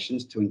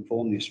allocations to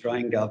inform the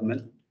Australian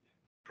Government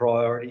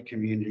Priority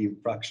Community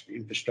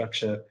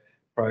Infrastructure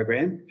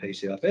Program,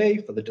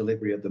 PCIP, for the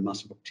delivery of the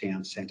Muswellbrook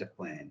Town Centre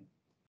Plan.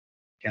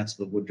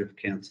 Councillor Woodruff,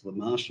 Councillor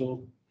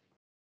Marshall.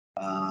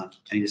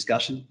 Any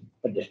discussion?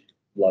 I'd just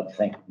like to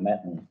thank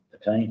Matt and the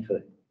team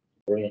for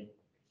brilliant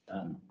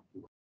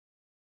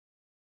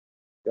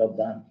job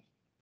done.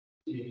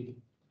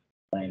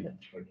 Planned it.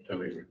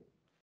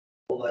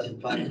 All those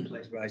in favour,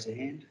 please raise your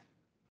hand.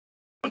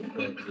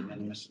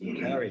 Unanimous and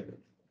carried.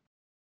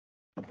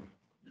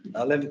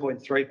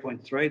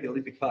 11.3.3, the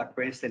Olympic Park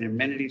Grandstand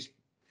amenities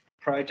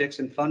projects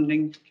and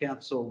funding.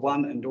 Council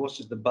 1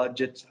 endorses the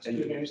budget. It's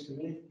good news to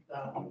me,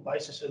 on the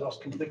basis that I was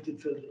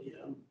conflicted for the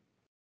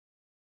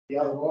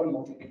other item.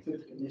 I think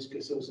conflicted in this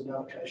because there was an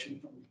allocation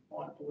from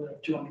my board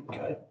of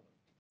 200K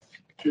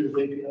through the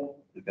VPL.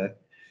 Okay.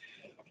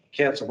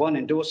 Council 1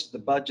 endorses the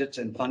budgets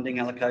and funding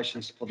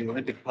allocations for the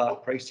Olympic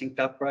Park precinct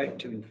upgrade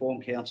to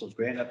inform Council's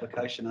grant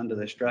application under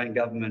the Australian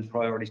Government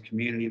Priorities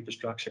Community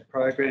Infrastructure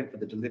Program for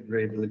the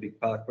delivery of the Olympic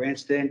Park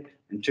grandstand,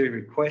 and 2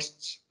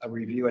 requests a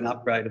review and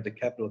upgrade of the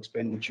capital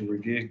expenditure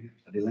review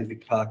of the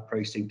Olympic Park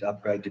precinct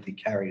upgrade to be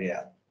carried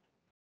out.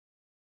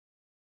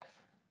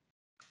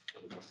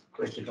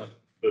 Question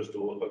first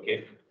of all,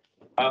 if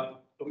I can.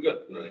 We've got,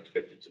 not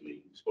expected to be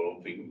spot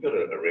on figure, we've got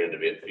a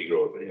roundabout figure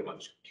of how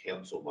much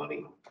council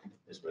money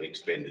has been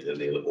expended in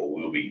there, or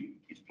will be,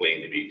 it's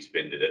planned to be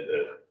expended at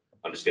the,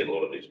 understand a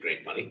lot of this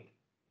grant money.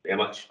 How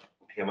much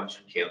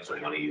council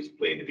money is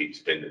planned to be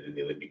expended in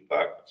the Olympic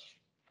Park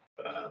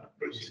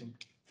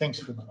precinct? Thanks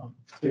for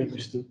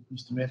Mr.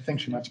 Mayor.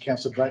 Thanks very much,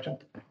 Councillor Drayton.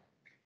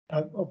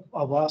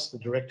 I've asked the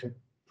Director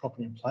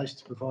properly in place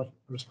to provide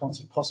a response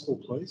if possible,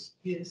 please.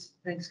 Yes,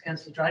 thanks,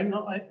 Councillor Drayton.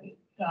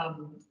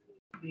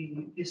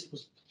 This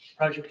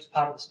project was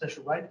part of the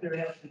special rate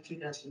period in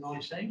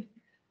 2019.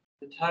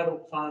 The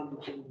total fund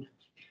to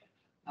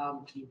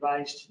be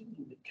raised in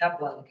the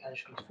capital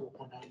allocation was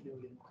 4.8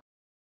 million.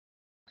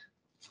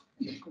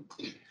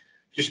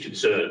 Just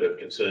concerns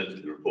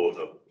with the report.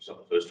 It's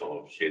not the first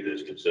time I've shared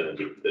those concerns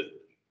that,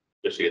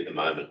 especially at the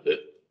moment, that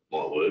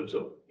my words,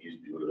 you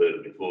would have heard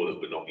it before, that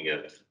we're knocking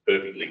a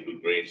perfectly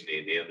good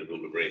grandstand down to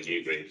build a brand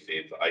new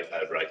grandstand for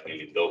over $8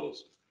 million.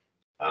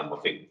 I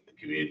think the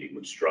community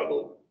would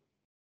struggle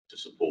to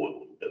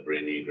support a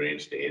brand new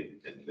grandstand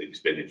and the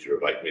expenditure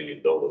of $8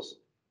 million,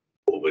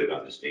 albeit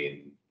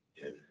understand,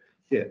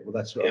 Yeah, well,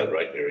 that's right. how the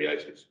rate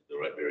variations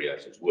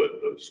work.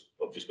 But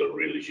I've just got a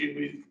real issue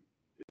with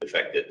the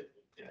fact that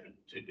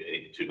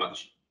too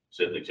much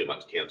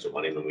council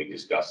money when we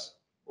discuss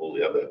all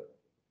the other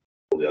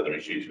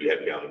issues we have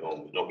going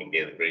on with knocking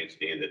down the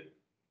grandstand that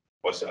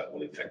I say,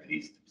 well, in fact,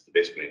 it's the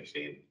best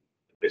grandstand,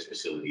 the best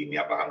facility in the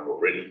upper 100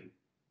 already,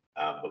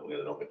 but we're going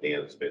to knock it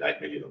down and spend $8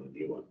 million on the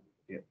new one.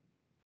 Yeah,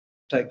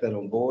 take that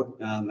on board.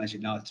 As you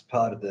know, it's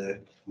part of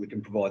we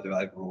can provide the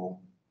overall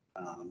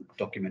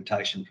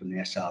documentation from the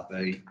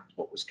SRB,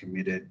 what was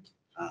committed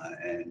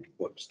and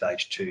what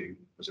stage 2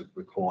 was a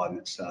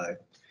requirement. So,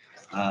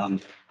 Yeah,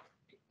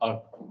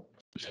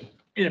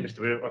 Mr.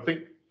 Mayor, I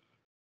think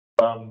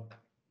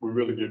we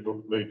really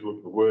do need to look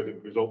at the wording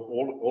because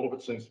all of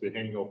it seems to be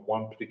hanging off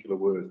one particular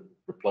word,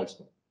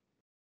 replacement.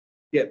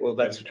 yeah, well,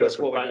 that's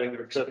what we're doing.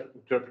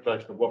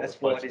 Interpretation of what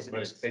That's why it is replacement an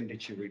means.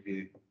 expenditure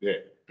review. Yeah,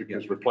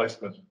 because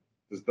replacement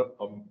does not,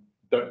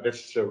 don't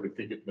necessarily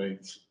think it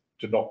means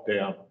to knock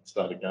down and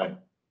start again.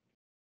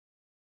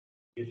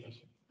 I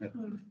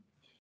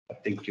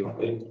think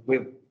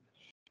the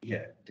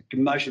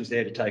motion's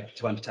there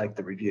to undertake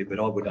the review, but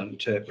I would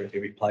interpret the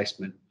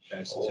replacement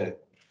as to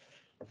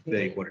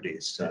be what it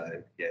is.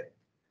 So, yeah.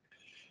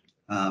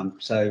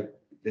 So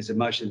there's a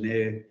motion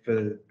there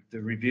for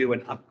the review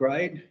and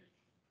upgrade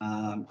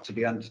to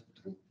be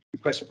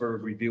request for a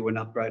review and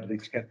upgrade of the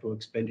capital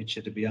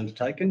expenditure to be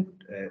undertaken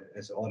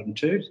as item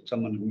 2.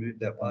 Someone move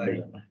that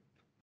way.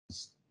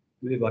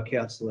 Moved by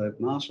Councillor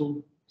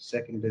Marshall,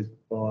 seconded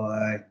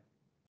by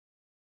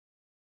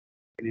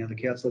any other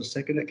councillor to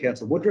second it?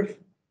 Councillor Woodruff.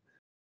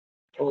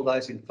 All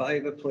those in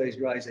favour, please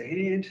raise a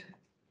hand.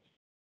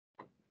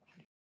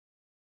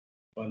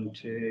 1,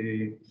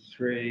 2,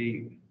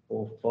 3,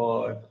 4,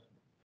 5.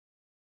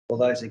 All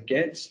those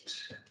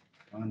against?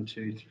 1,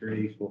 2,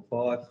 3, 4,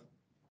 5.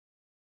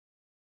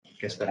 I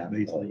guess that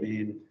means the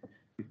man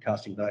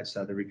casting votes,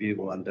 so the review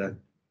will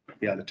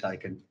be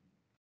undertaken.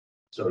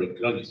 Sorry,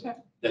 can I just,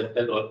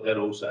 that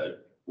also,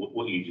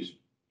 what you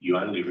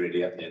only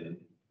read out then,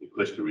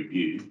 request a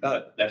review,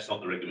 but that's not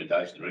the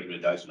recommendation. The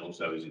recommendation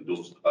also is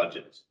endorse the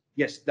budgets.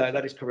 Yes, no,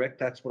 that is correct.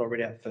 That's what I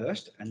read out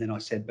first. And then I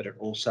said, but it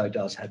also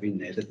does have in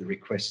there that the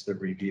request the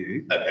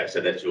review, Okay, so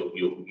that's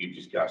you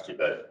just cast your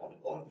vote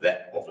on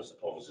that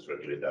officer's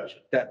recommendation.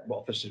 that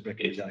officer's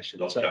recommendation.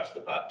 Not So- just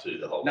the part two,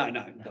 the whole. No,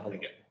 no, the whole.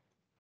 Okay.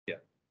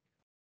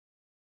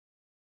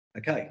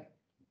 Okay,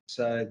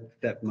 so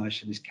that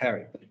motion is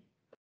carried.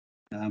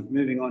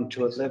 Moving on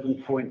to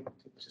 11 point.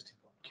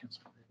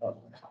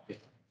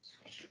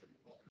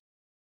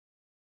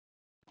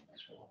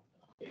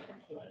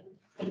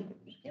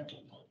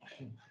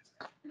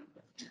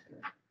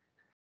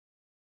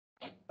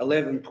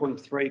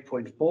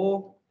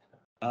 11.3.4,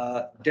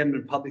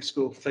 Denman Public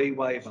School fee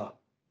waiver.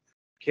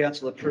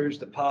 Council approves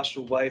the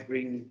partial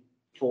waiving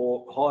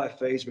for higher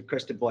fees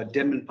requested by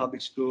Denman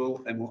Public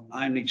School and will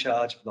only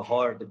charge for the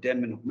hire of the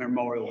Denman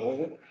Memorial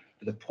Hall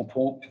for the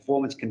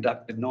performance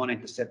conducted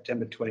 19th of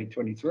September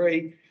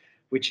 2023,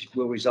 which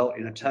will result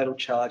in a total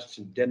charge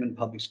to Denman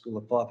Public School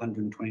of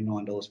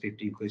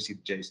 $529.50 inclusive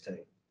GST.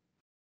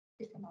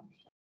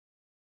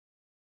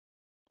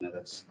 No,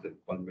 that's the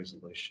one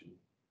resolution.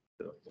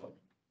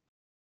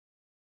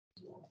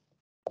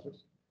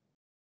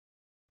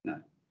 No.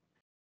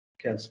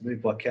 Council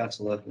moved by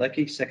Councillor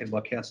Leckey, seconded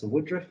by Councillor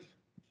Woodruff.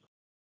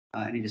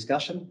 Any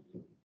discussion?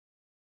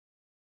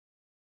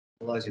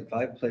 All those in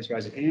favour, please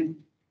raise a hand.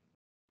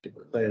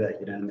 Declare that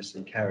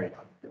unanimously carried.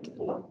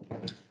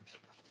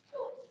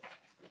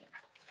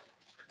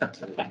 You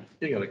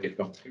gotta get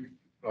going.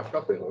 I've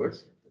got the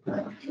list.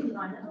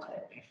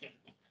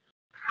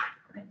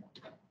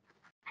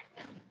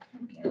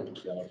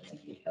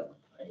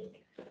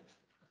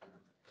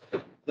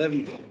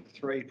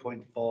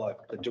 11.3.5,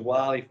 the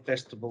Diwali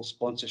Festival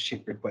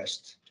sponsorship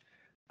request.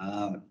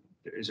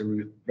 There is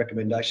a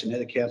recommendation there.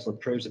 The council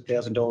approves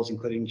 $1,000,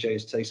 including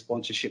GST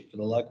sponsorship for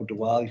the local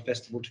Diwali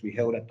festival to be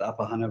held at the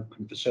Upper Hunter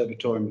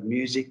Conservatorium of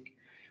Music,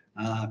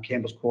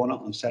 Campbell's Corner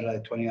on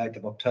Saturday, 28th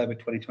of October,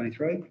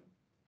 2023.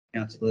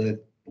 Councillor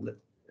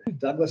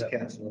Douglas,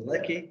 Councillor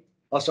Leckey.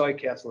 Oh, sorry,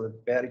 Councillor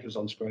Bowditch was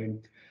on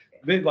screen.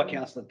 Moved by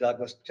Councillor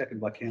Douglas,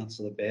 seconded by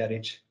Councillor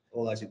Bowditch.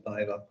 All those in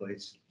favour,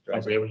 please.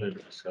 I'll be able to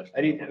discuss.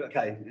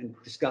 Okay, and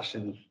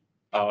discussion.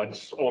 All I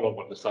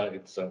want to say, I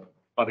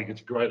think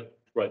it's a great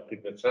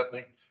thing that's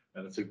happening,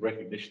 and it's a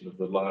recognition of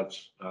the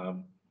large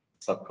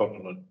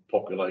subcontinent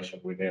population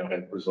we now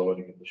have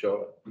residing in the Shire.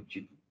 Did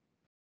you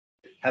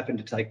happen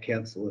to take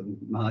Councillor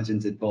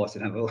Mahajan's advice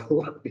and have a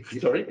look?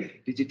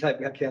 Sorry? Did you take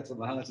Councillor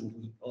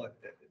Mahajan's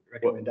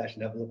recommendation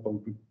to have a look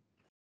on?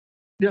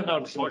 Yeah, no,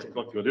 it's like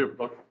the idea,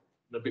 but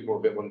a bit more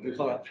about what it is.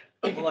 All right.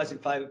 All those in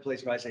favour,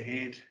 please raise a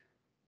hand.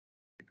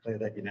 Declare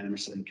that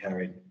unanimously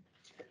carried.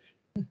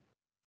 Thank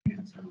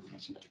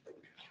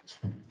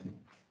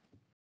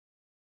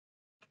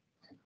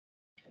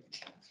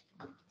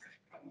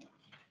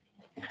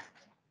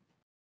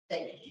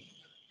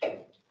you.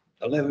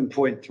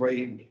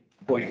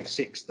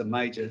 11.3.6, the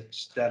major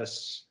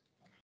status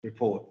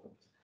report.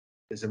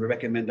 There's a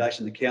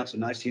recommendation the council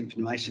notes the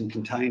information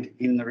contained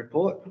in the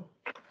report.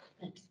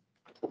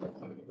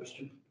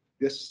 Question.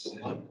 Yes.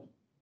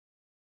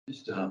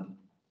 Just,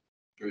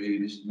 through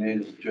you, Mr. Mayor,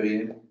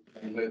 GM,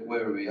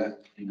 where are we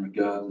at in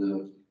regard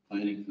to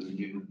planning for the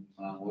new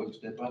work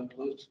step up,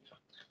 please?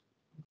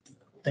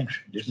 Thanks,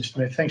 Mr.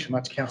 Mayor. Thanks very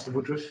much, Councillor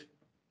Woodruff.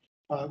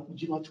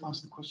 Would you like to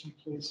answer the question,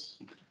 please?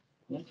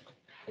 Thank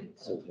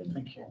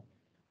you.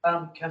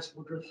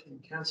 Councillor Woodruff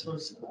and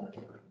councillors,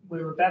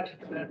 we're about to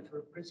go out for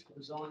a principal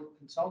design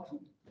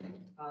consultant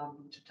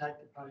to take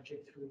the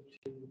project through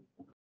to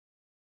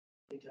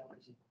detail.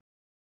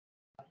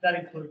 That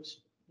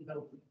includes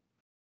development,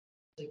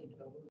 seeking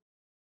development.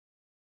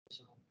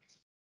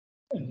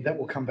 And that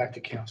will come back to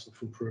council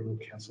for approval,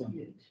 councillor.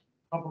 Yes,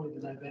 probably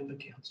the November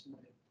council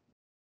meeting.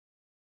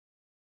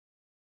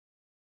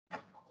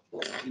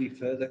 Any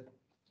further?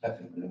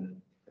 Happy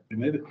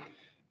Move it.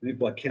 Moved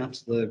by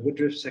Councillor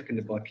Woodruff,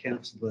 seconded by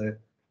Councillor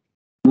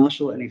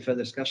Marshall. Any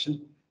further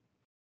discussion?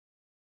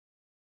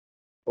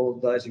 All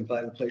those in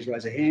favour, please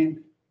raise a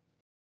hand.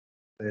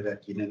 Declare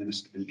that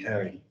unanimous and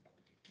carried.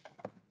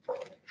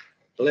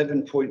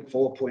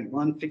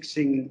 11.4.1,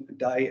 fixing a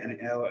day and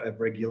an hour of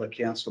regular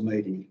council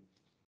meeting.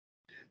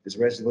 There's a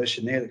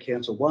resolution there. The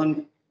council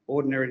one,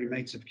 ordinary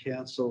meetings of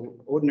council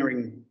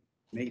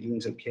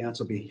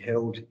be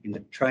held in the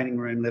training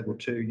room, level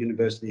 2,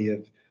 University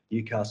of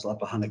Newcastle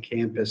Upper Hunter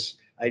campus,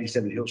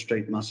 87 Hill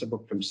Street,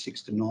 Muswellbrook, from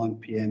 6 to 9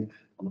 p.m.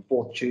 on the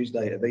 4th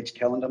Tuesday of each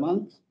calendar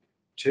month.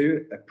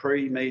 2, a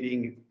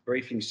pre-meeting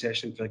briefing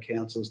session for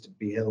councillors to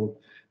be held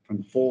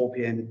from 4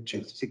 p.m.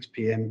 to 6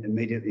 p.m.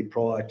 immediately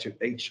prior to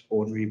each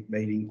ordinary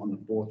meeting on the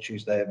 4th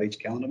Tuesday of each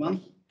calendar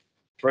month.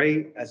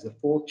 3, as the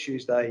 4th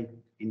Tuesday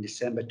in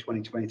December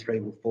 2023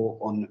 will fall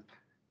on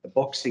the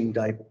Boxing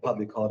Day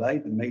public holiday,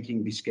 the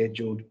meeting be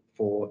scheduled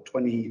for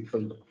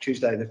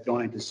Tuesday, the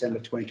 9th December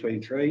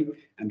 2023,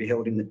 and be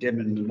held in the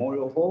Denman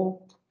Memorial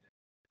Hall.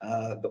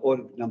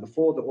 Number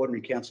 4, the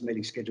ordinary council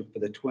meeting scheduled for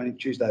the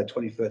Tuesday,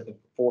 the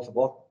 4th of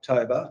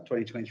October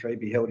 2023,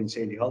 be held in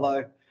Sandy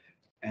Hollow,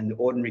 and the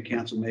ordinary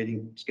council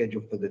meeting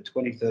scheduled for the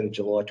 23rd of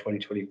July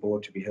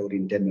 2024 to be held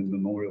in Denman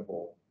Memorial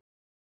Hall.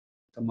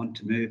 Someone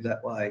to move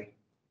that way.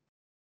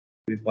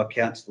 Moved by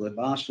councillor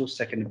Marshall,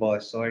 seconded by,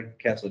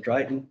 councillor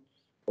Drayton.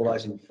 All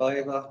those in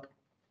favour?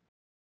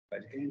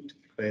 Raise your hand.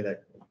 Declare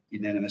that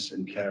unanimous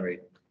and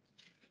carried.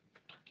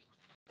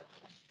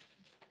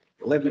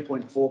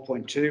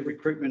 11.4.2,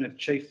 recruitment of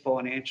Chief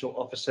Financial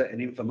Officer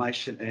and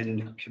Information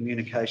and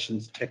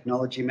Communications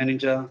Technology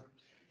Manager.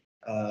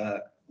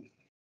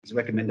 There's a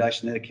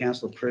recommendation that the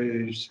council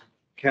approves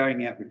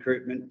carrying out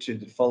recruitment to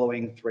the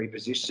following 3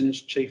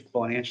 positions: Chief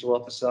Financial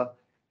Officer,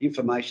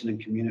 Information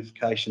and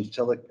Communications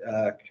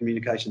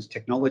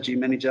Technology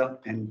Manager,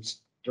 and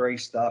 3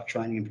 Staff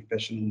Training and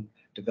Professional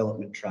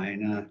Development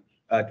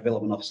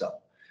Development Officer.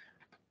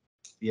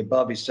 The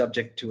above is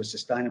subject to a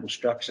sustainable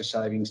structure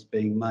savings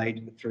being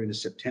made through the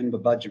September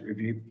budget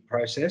review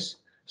process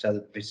so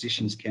that the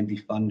positions can be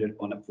funded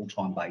on a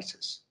full-time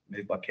basis.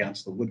 Moved by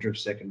councillor Woodruff,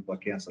 seconded by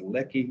councillor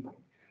Lecky.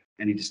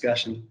 Any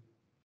discussion?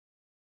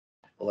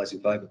 All those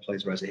in favour,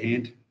 please raise a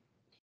hand.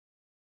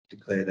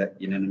 Declare that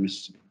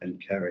unanimous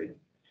and carried.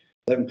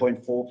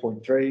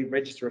 11.4.3,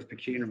 register of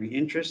pecuniary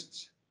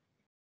interests.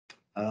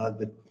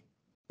 The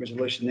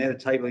resolution there, the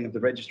tabling of the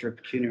register of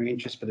pecuniary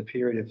interest for the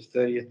period of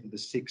 30th of the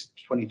 6th,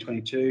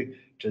 2022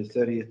 to the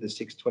 30th of the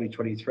 6th,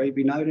 2023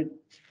 be noted.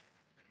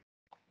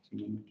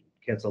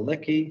 Councillor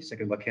Lecky,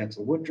 seconded by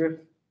councillor Woodruff.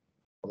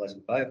 All those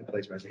in favour,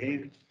 please raise a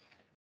hand.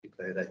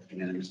 Declare that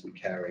unanimously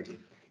carried.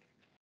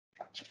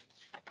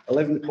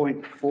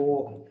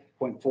 11.4.4,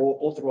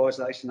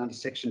 authorisation under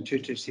section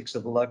 226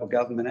 of the Local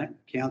Government Act.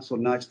 Council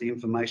notes the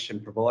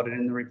information provided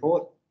in the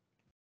report.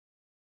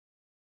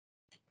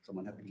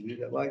 Someone happy to move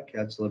that way?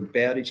 Councillor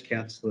Bowditch,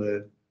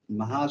 councillor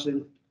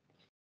Mahajan.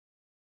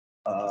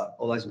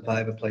 All those in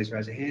favour, please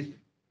raise a hand.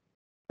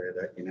 Declare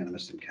that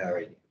unanimous and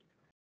carried.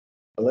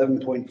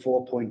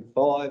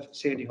 11.4.5,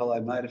 Sandy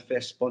Hollow Motor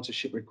Fest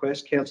sponsorship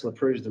request. Council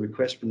approves the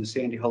request from the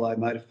Sandy Hollow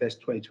Motor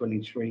Fest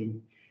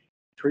 2023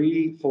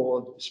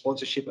 for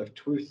sponsorship of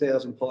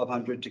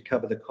 $2,500 to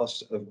cover the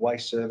costs of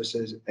waste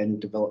services and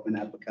development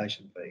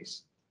application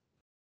fees.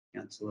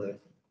 Councillor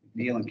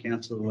Neil and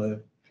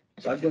councillor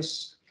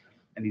Douglas,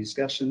 any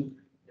discussion?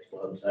 Just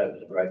want to say it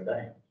was a great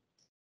day.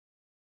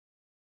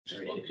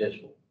 Very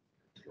successful.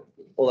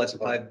 All those in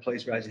favour,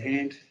 please raise a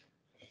hand.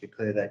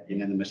 Declare that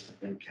unanimous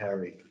and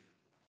carried.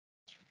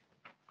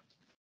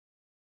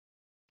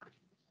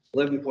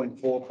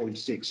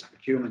 11.4.6,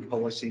 procurement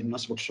policy,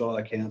 Muswellbrook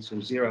Shire Council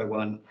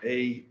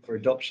 01E for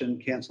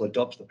adoption. Council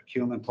adopts the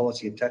procurement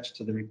policy attached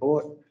to the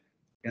report.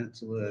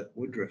 Councillor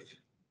Woodruff.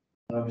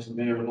 Mr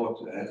Mayor, I'd like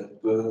to add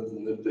further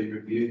that it be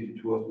reviewed in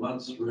 12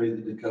 months,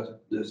 read the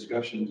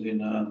discussions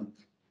in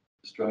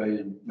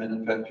Australian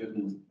manufactured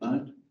and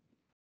owned.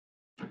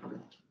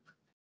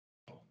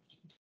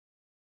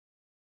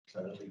 So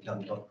that'll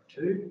become dot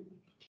 2.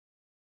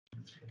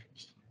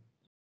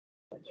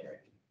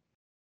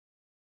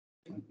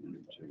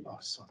 Oh,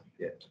 sorry.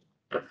 Yeah.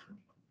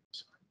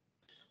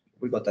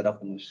 We got that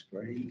up on the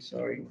screen,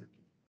 sorry.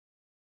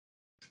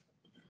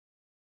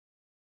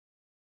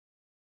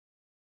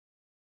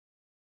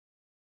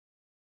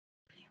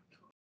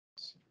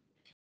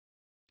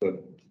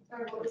 Good. So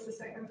what was the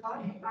second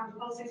part?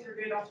 Policies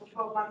reviewed after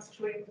 12 months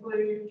to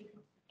include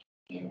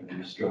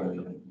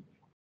Australian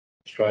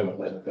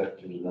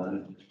manufactured and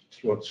owned.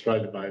 What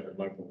Australia made and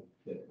local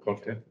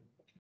content.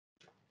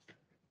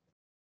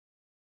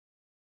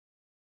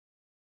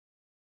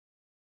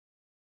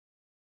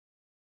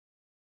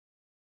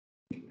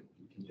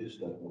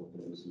 Just don't know what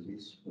those it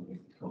is, what the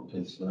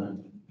contents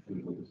known,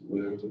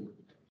 where is it?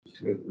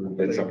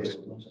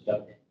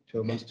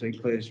 12 months to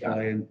include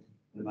Australian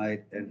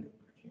made and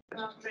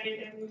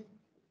made and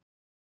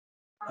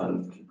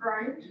Owned.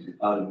 grown.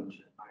 Owned.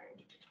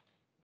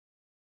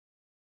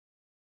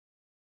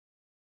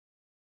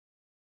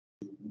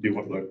 Do you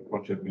want local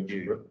content when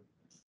you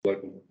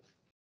local?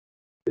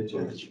 It's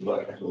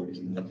local.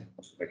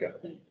 Okay.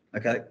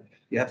 okay.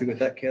 You happy with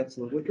that,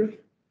 councillor Woodruff?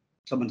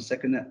 Someone to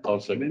second that I'll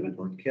second.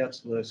 amendment?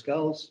 Councillor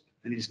Sculls,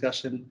 any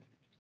discussion?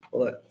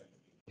 All that.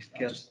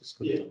 Yeah,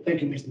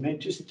 thank you, Mr Mayor.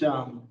 Just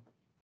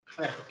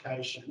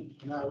clarification.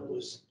 I know it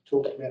was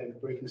talked about in the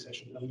briefing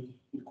session, but I'm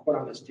quite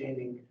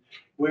understanding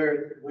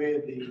where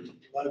the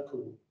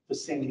local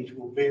percentage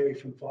will vary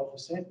from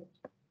 5%,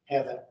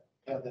 how that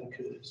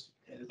occurs.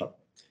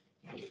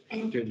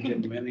 Through the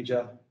general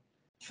manager.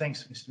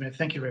 Thanks, Mr Mayor.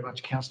 Thank you very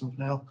much, Councillor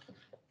McNeil.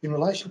 In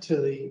relation to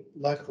the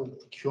local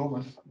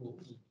procurement, or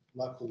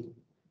local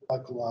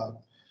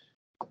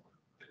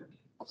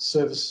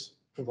service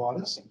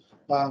providers,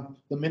 the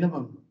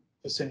minimum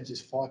percentage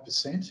is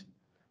 5%,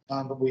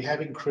 but we have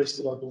increased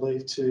it, I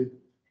believe, to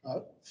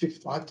I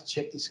have to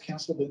check this,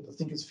 councillor, but I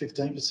think it's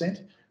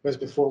 15%, whereas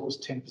before it was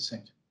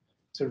 10%.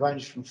 So it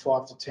ranges from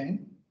 5 to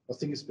 10. I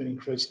think it's been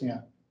increased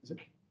now. Is it?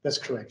 That's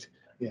correct.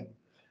 Yeah.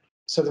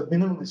 So the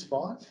minimum is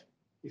 5.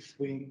 If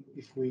we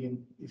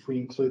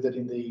include that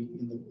in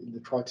the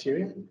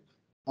criteria,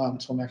 to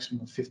a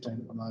maximum of 15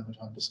 at the moment,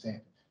 I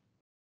understand.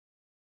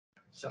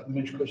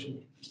 Supplementary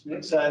question, Mr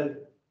Mayor. So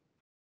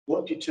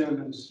What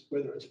determines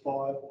whether it's 5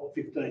 or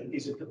 15?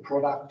 Is it the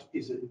product?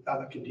 Is it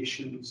other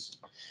conditions?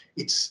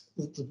 It's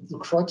the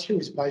criteria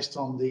is based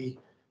on the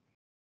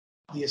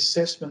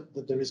assessment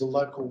that there is a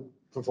local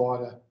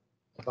provider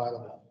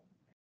available.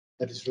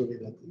 That is really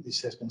the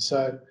assessment.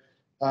 So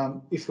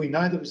if we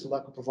know there is a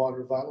local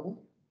provider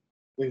available,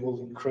 we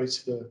will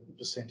increase the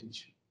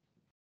percentage.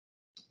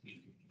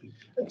 Do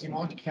you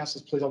mind,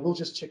 councillors, please? I will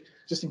just check,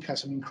 just in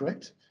case I'm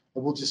incorrect. I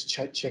will just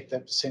check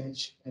that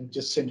percentage and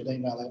just send an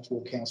email out to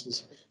all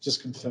councillors,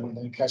 just confirming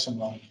that in case I'm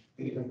wrong.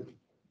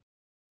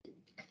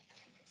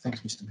 Thanks,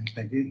 Mr. Mayor.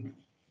 Thank you.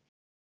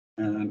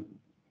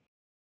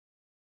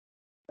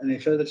 Any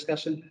further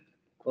discussion?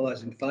 All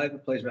those in favour,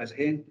 please raise a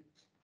hand.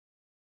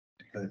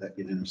 Declare that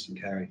unanimous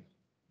and carried.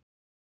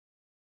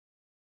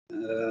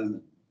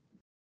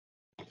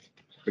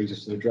 Brings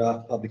us to the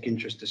draft public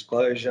interest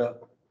disclosure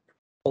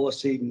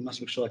policy,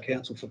 Muswellbrook Shire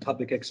Council for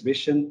public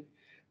exhibition.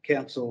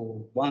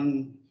 Council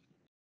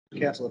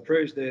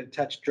approves the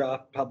attached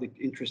draft public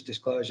interest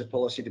disclosure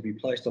policy to be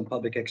placed on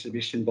public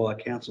exhibition by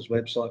Council's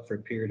website for a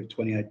period of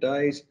 28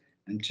 days.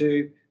 And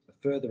 2, a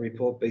further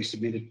report be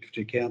submitted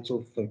to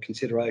Council for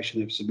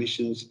consideration of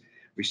submissions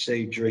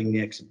received during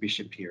the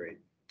exhibition period.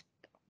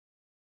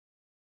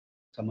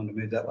 Someone to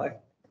move that way?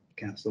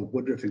 Councillor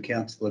Woodruff and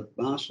Councillor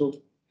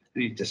Marshall.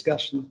 Any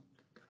discussion?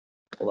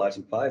 All those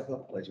in favour,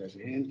 please raise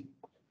your hand.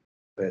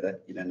 Declare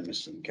that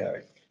unanimous and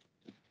carried.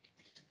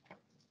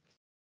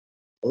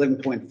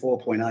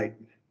 11.4.8,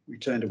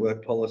 return to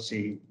work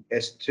policy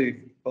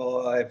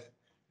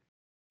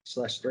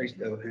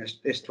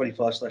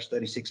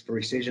S25/36 for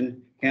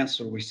rescission.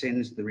 Council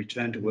rescinds the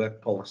return to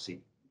work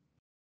policy.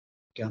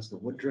 Councillor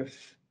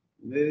Woodruff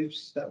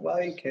moves that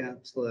way.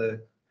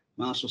 Councillor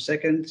Marshall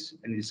seconds.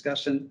 Any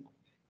discussion?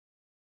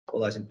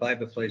 All those in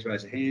favour, please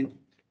raise a hand.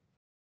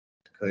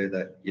 Declare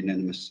that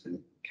unanimous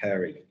and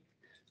carried.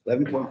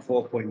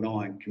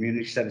 11.4.9,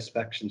 community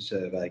satisfaction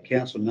survey.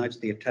 Council notes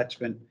the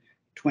attachment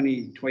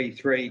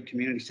 2023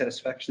 community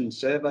satisfaction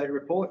survey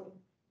report.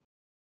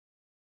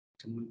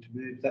 Someone to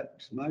move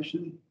that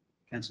motion?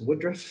 Councillor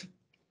Woodruff.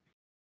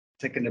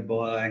 Seconded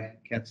by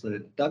Councillor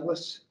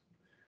Douglas.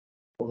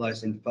 All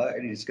those in favour,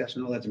 any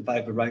discussion? All those in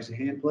favour, raise a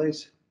hand,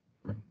 please.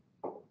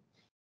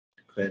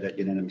 Declare that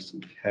unanimous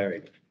and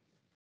carried.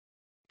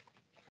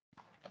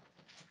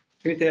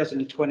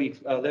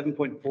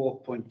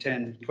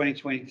 11.4.10,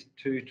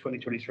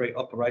 2022-2023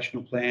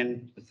 operational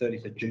plan, the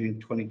 30th of June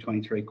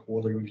 2023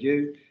 quarterly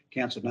review.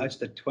 Council notes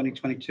the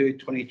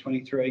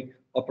 2022-2023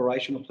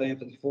 operational plan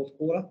for the 4th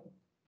quarter.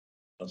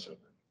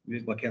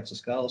 Moved by Councillor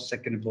Scarlett,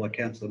 seconded by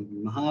Councillor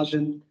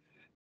Mahajan.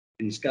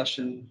 Any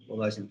discussion? All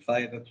those in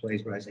favour,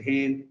 please raise a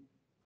hand.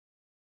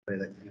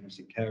 Declare that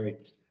unanimously carried.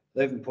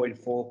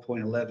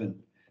 11.4.11.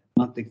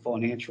 Monthly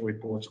financial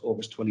reports,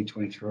 August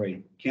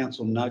 2023.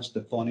 Council notes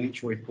the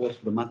financial reports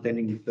for the month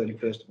ending the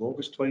 31st of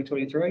August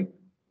 2023.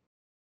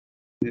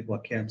 Moved by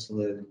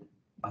Councillor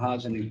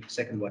Mahajan,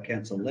 seconded by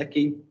Councillor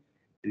Lecky.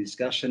 Any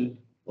discussion?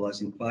 All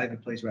those in favour,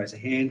 please raise a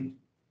hand.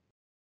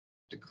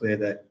 Declare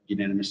that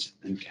unanimous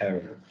and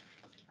carried.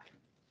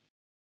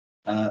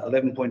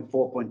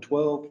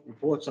 11.4.12,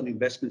 reports on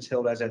investments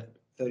held as at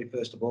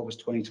 31st of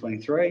August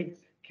 2023.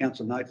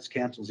 Council notes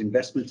Council's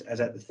investments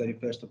as at the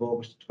 31st of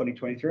August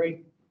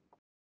 2023.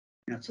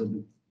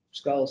 Councillor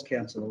Scholes,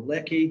 Councillor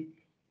Lecky.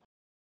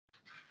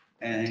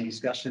 And any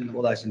discussion?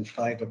 All those in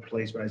favour,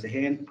 please raise a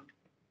hand.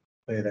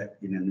 Declare that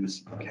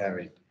unanimous and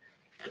carried.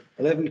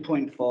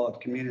 11.5,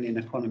 community and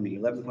economy.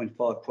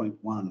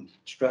 11.5.1,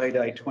 Australia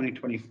Day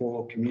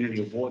 2024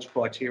 Community Awards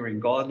Criteria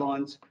and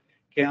Guidelines.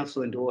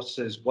 Council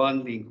endorses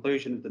 1, the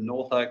inclusion of the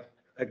North Oak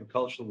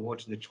Agricultural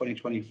Awards in the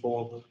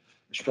 2024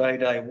 Australia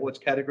Day Awards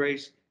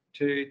categories.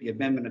 2, the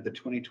amendment of the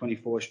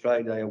 2024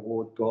 Australia Day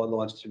Award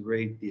guidelines to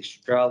read the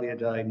Australia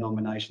Day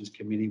Nominations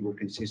Committee will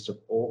consist of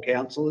all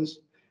councillors.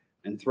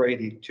 And 3,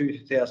 the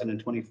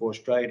 2024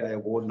 Australia Day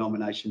Award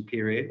nomination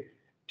period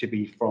to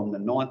be from the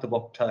 9th of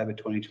October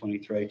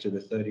 2023 to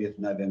the 30th of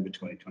November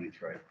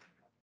 2023.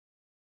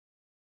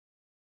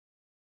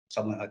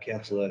 Someone,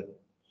 Councillor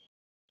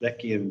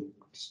Lecky and,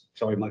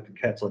 sorry,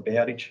 Councillor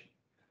Bowditch.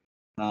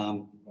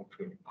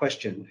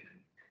 Question.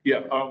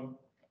 Yeah,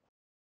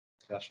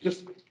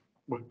 just,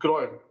 could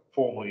I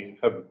formally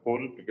have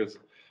reported, because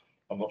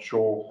I'm not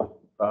sure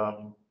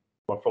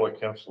my fellow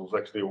councillors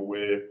actually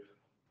aware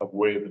of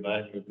where the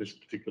naming of this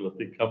particular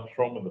thing comes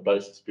from and the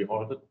basis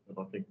behind it, and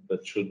I think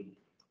that should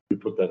we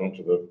put that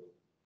onto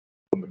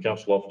from the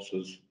council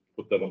officers,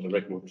 put that on the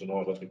record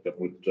tonight. I think that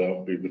would be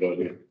a good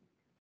idea,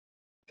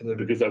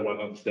 because they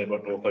won't understand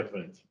what North Oak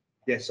means.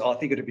 Yes, I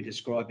think it would be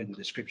described in the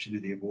description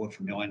of the award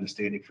from my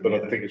understanding. But I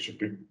think it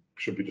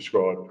should be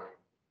described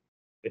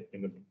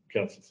in the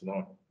council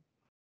tonight.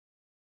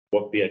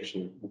 What the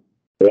actual,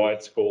 why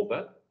it's called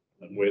that,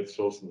 and where the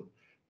source of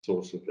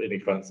any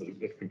funds that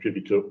have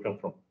contributed to it come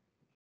from.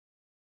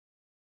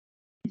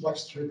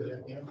 Flash through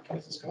that now,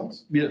 Councillor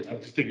Scholes. Yeah, I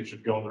just think it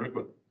should go on the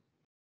record.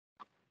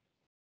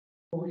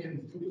 Well, we can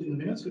put it in the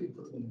minutes. We can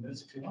put it in the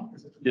minutes if you like.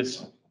 Is that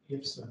Yes.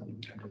 Yes,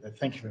 we can do that.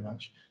 Thank you very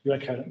much. You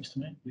okay, Mr.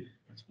 Mayor? Yeah,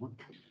 that's fine.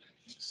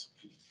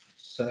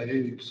 So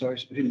who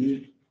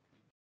moved?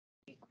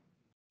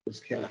 Was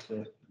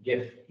councillor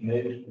Jeff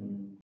moved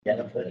and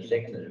Jennifer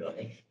seconded it, I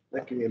think.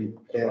 Becky and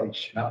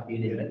Bowditch. No, you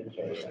didn't.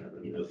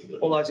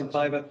 All those in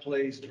favour,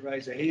 please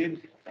raise a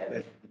hand.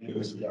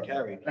 Unanimously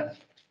carried.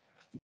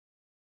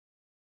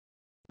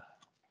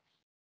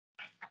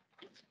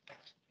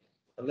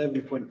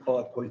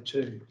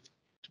 11.5.2.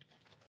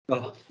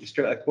 Oh,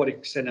 Australia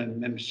Aquatic Centre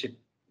membership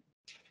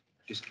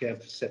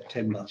discount for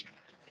September.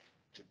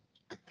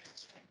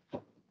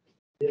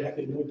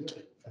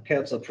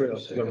 Councillor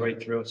Pruitt, I've got to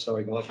read through it,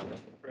 sorry guys.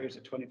 Approves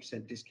a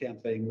 20%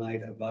 discount being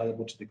made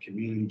available to the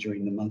community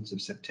during the months of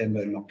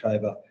September and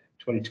October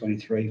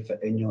 2023 for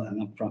annual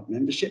and upfront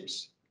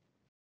memberships.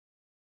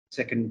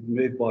 Second,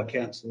 moved by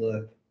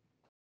councillor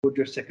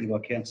Woodruff, seconded by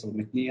councillor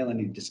McNeil.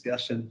 Any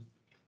discussion?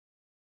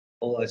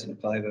 All those in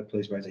favour,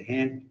 please raise a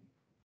hand.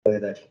 Declare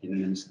that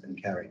unanimous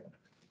and carried.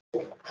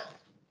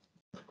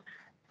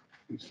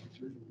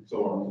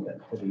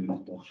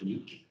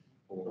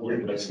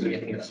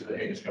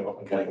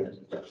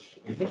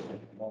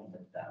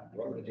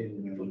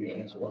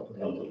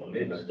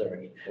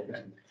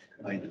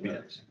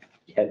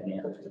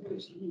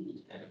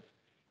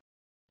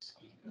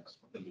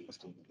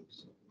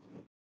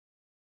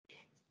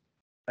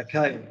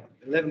 Okay,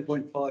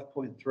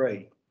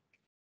 11.5.3.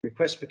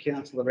 Request for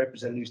councillor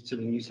representatives to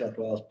the New South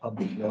Wales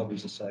Public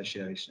Libraries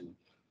Association.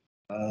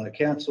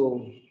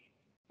 Council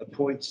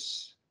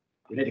appoints,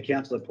 we need a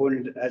councillor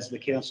appointed as the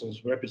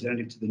council's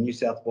representative to the New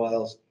South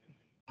Wales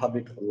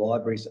Public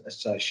Libraries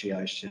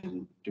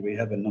Association. Do we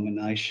have a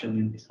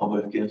nomination? I'll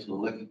move councillor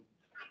Lecky.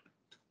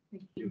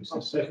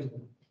 I'll second.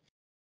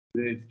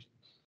 Moved.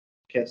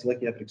 Councillor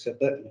Lecky, you have to accept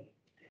that.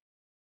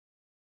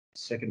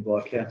 Seconded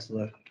by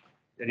councillor.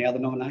 Any other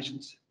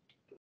nominations?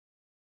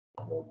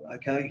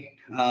 Okay,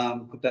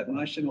 put that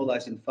motion. All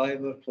those in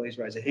favour, please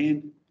raise a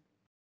hand.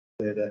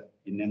 Declare that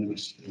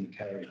unanimous and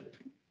carried.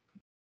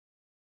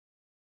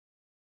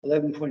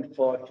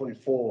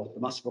 11.5.4, the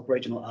Muswellbrook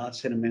Regional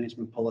Arts Centre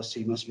Management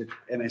Policy, Muswellbrook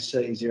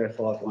MSC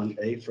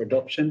 051E for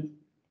adoption.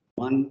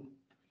 1,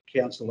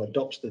 council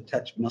adopts the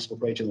attached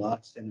Muswellbrook Regional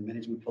Arts Centre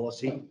Management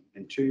Policy,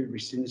 and 2,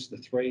 rescinds the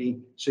 3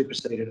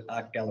 superseded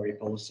art gallery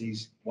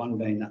policies, 1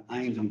 being the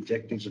aims and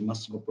objectives of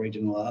Muswellbrook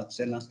Regional Arts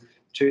Centre,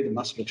 2, the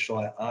Muswellbrook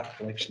Shire Art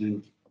Collection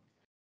and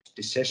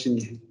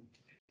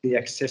the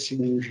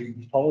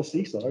accession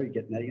policy, sorry,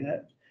 getting at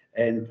that,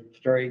 and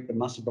 3, the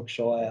Muswellbrook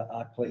Shire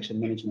Art Collection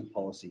Management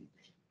Policy.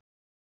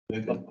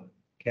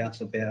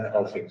 Councillor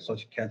Bauer,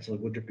 Councillor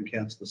Woodruff and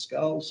Councillor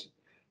Sculls.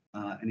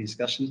 Any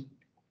discussion?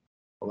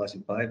 All those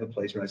in favour,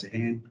 please raise a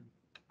hand.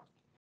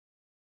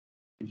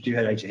 Do you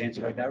have raise your hand,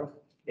 sorry, Darryl?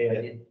 Yeah, I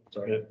did.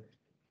 Sorry.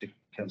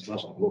 Councillor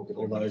Muswellbrook,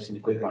 all those in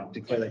favour,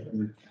 declare that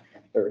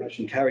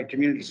motion carried.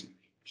 Community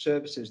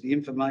services, the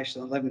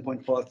information on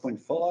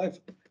 11.5.5,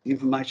 the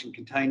information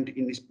contained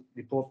in this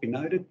report be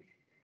noted.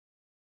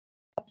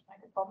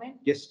 Make a comment.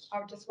 Yes. I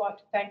would just like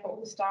to thank all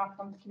the staff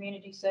from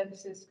community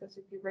services, because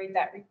if you read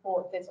that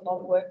report, there's a lot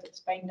of work that's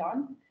been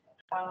done,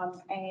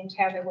 and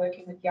how they're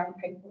working with young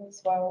people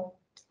as well.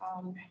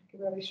 It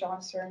really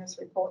shines through in this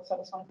report, so I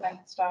just want to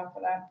thank the staff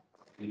for that.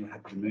 You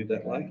have to move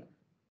that way.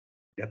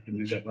 You have to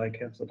move that way,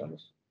 councillor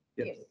Douglas.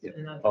 Yes.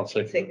 Yep. I'll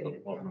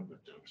second.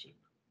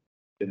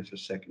 Jennifer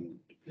second.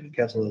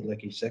 Councillor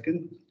Lecky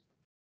second.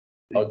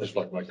 I'd just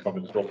like to make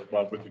comments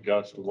with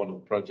regards to one of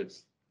the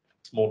projects,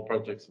 small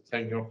projects that's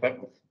hanging off that,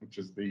 which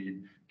is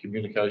the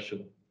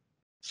communication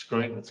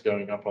screen that's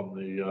going up on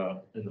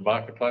the in the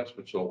marketplace,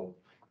 which will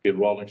be a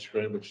rolling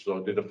screen, which is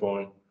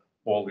identifying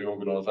all the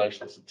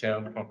organisations in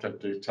town, contact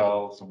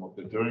details and what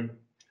they're doing.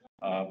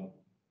 I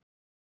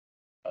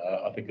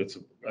think it's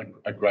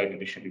a great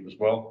initiative as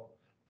well.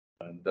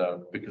 And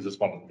because it's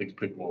one of the things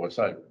people always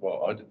say,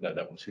 well, I didn't know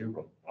that was here,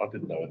 or I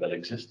didn't know that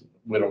existed.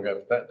 Where do I go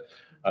with that?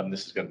 And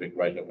this is going to be a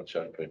great help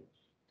showing people.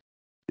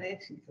 I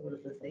actually thought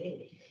it was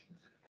there.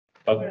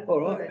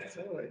 All right.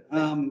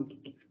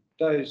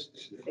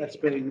 That's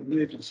been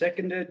moved and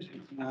seconded.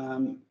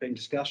 Been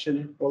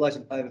discussion. All those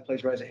in favour,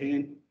 please raise a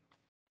hand.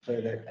 So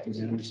that is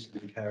unanimous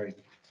and carried.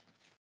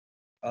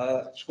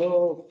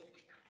 12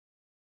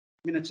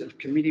 minutes of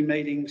committee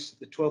meetings.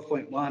 The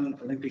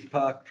 12.1 Olympic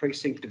Park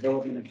Precinct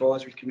Development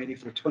Advisory Committee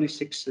for the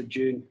 26th of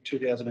June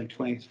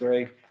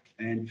 2023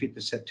 and 5th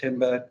of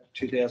September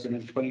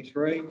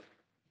 2023.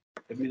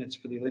 The minutes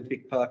for the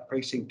Olympic Park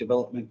Precinct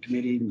Development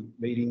Committee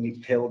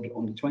meeting held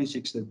on the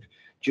 26th of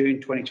June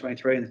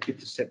 2023 and the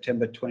 5th of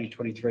September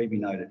 2023 be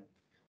noted.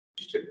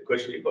 Just a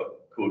question, if I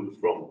could,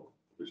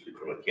 obviously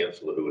from a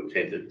councillor who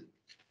attended,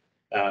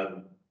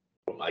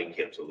 from a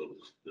councillor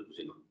that was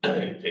in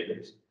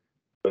attendance.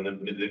 And the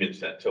minutes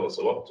don't tell us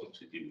a lot,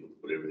 obviously you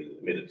put everything in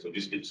the minutes. I'm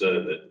just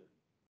concerned that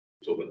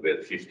we're talking about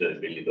a $15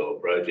 million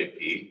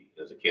project here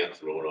as a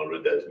councillor. When I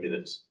read those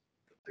minutes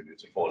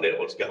to find out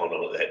what's going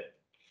on with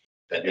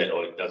that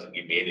item doesn't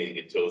give me anything.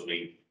 It tells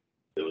me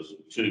there was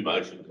 2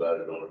 motions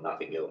voted on and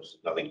nothing else,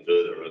 nothing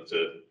further. It's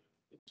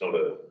not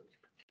a,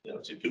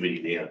 it's a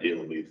committee now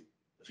dealing with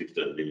a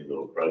 $15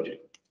 million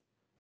project.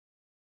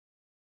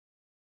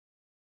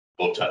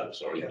 Or total,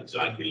 sorry, it's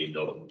 $8 million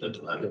at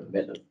the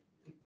moment.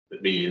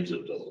 but millions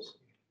of dollars.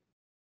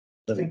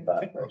 Sorry,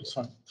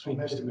 three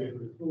Mr. Mayor.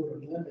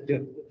 Yeah.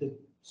 The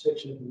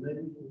section of the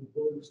meeting.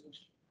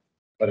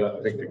 But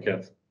I think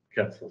the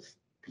council's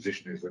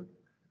position is that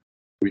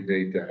we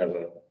need to have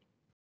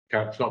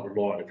it's not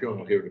reliant, if you're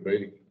not here at a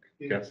meeting,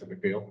 Councillor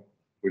McNeil,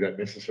 we don't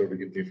necessarily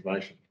get the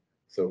information.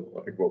 So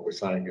I think what we're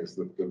saying is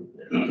that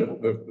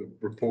the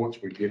reports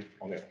we get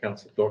on our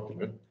council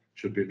document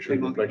should be a true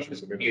reflection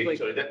of the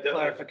minutes. Yeah, sorry,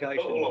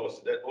 Clarification. All I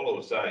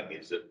was saying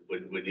is that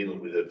we're dealing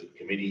with a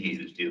committee here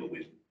that's dealing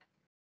with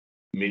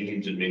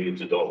millions and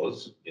millions of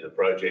dollars in a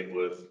project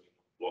worth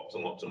lots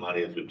and lots of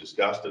money, as we've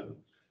discussed. And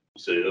you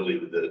see earlier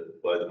with the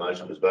way the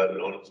motion was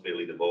voted on, it's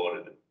fairly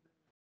divided.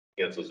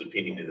 Council's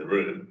opinion in the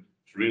room.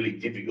 It's really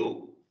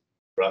difficult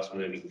for us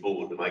moving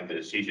forward to make the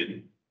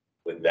decision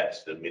when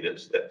that's the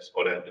minutes. I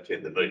don't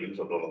attend the meetings.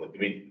 I'm not on the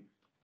committee.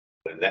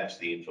 When that's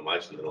the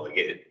information that I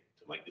get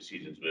to make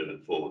decisions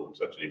moving forward on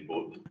such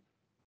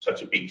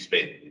a big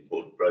spend,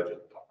 important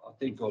project. I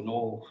think on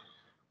all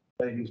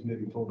meetings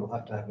moving forward, we'll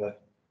have to have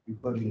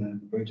including the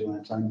regional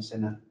entertainment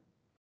centre.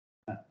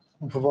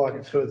 We'll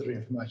provide further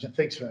information.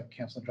 Thanks for that,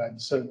 Councillor Drayton.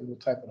 Certainly we'll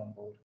take it on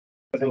board.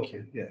 Thank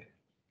you. Yeah.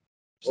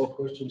 All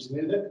questions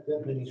there.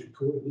 That meeting's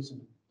recorded,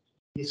 isn't it?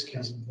 Yes,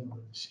 Councillor.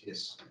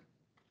 Yes.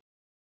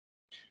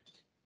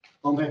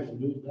 I'm happy to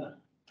move that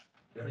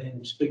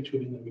and speak to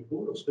it in the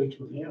report or speak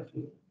to it now.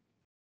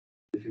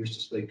 If you wish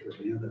to speak to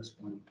it now, that's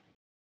fine.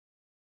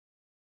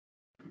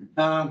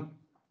 No,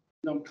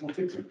 I'm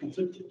conflicted.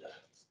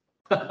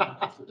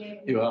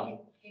 You are.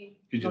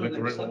 Did you let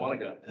the room a while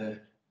ago?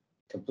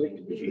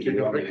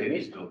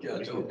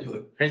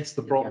 Hence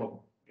the problem.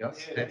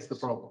 Yes, hence the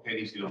problem. How do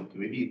you sit on the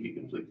committee if you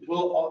conflict?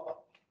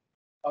 Well,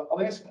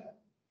 I'll answer that.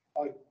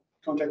 I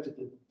contacted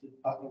the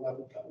Department of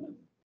Local Government,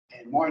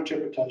 and my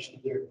interpretation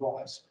of their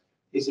advice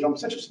is that I'm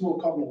such a small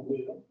cog in the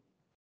wheel.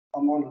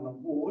 I'm on an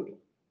award.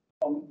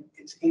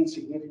 It's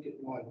insignificant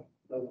in my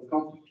level of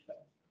conflict.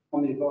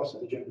 On the advice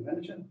of the General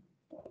Manager,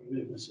 I'll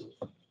remove myself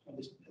at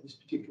this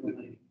particular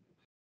meeting.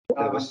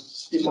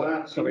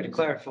 Sorry, to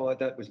clarify,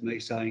 that was me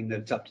saying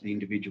that it's up to the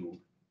individual.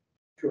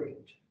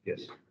 Correct.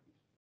 Yes.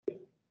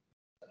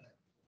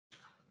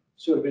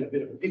 Sort of been a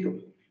bit of a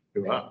pickle.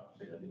 You are.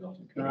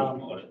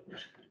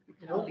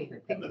 Yeah.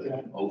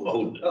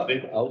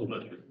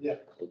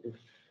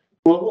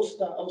 Well,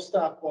 I'll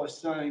start by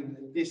saying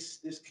that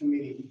this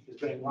committee has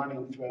been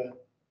running for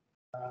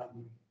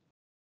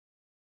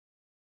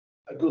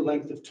a good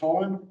length of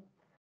time.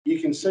 You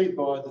can see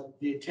by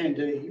the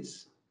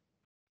attendees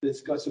that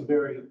it's got some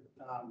very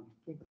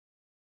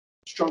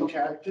strong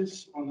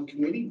characters on the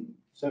committee.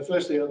 So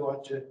firstly, I'd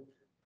like to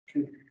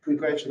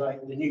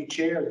congratulate the new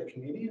chair of the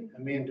committee,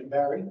 Amanda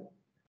Barry,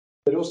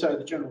 but also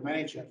the general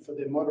manager for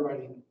their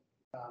moderating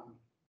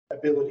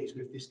abilities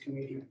with this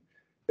committee.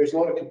 There's a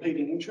lot of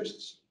competing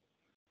interests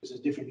because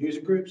there's different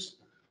user groups,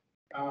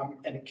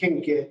 and it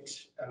can get,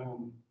 I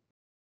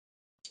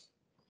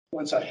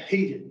won't say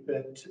heated,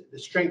 but the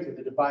strength of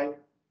the debate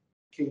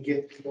can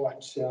get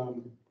quite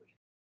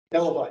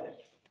elevated.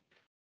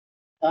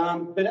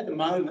 But at the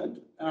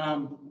moment,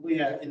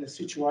 we are in a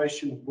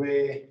situation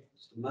where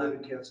At the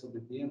moment, Councillor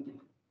McNeil,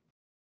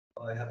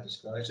 I have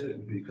disclosed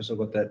it because I've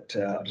got that,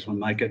 I just want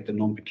to make it the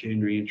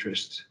non-pecuniary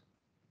interest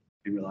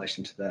in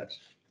relation to that.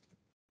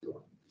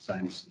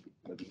 Same as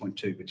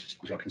 11.2,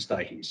 which I can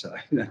state here, so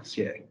that's,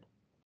 yeah.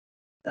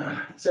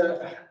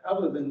 So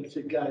other than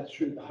to go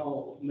through the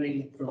whole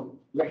meeting from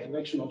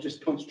recollection, I'll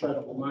just concentrate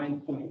on the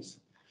main points.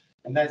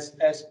 And that's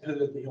as per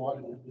the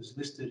item that was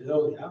listed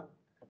earlier.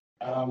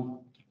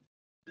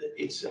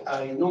 It's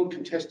a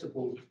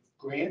non-contestable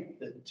grant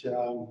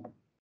that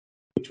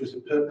which was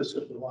the purpose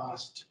of the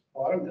last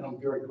item, and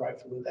I'm very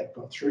grateful that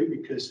got through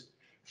because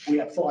we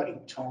are fighting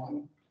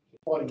time.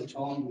 We're fighting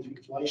time with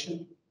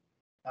inflation.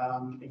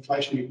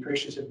 Inflationary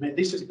pressures have meant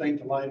this has been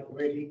delayed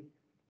already,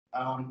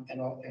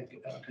 and I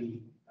can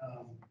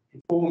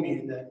inform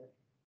you that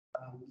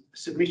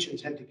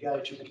submissions had to go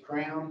to the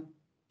Crown,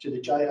 to the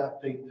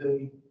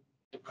JRPP.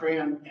 The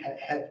Crown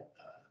had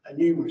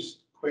numerous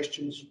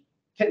questions,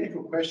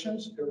 technical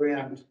questions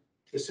around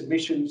the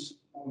submissions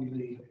on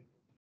the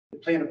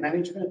plan of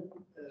management,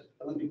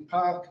 Olympic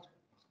Park,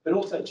 but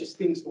also just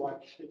things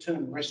like the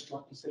term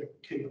restaurant instead of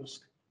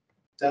kiosk.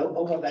 So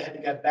although they had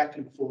to go back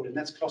and forth, and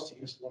that's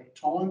costing us a lot of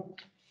time.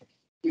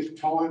 With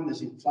time,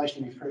 there's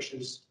inflationary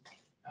pressures,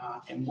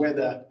 and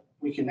whether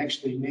we can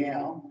actually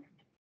now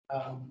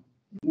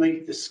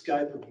meet the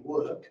scope of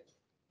work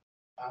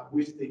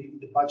with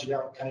the budget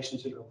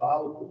allocations that are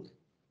available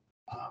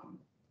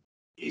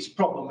is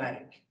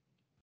problematic.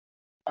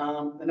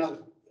 Another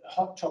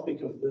hot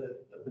topic of the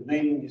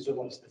meeting is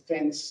always the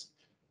fence,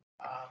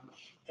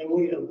 and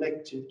we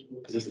elected.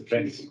 Is this the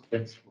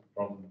fence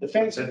from the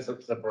fence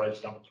that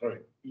separates number 3?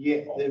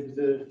 Yeah,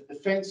 the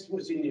fence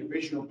was in the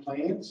original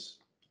plans.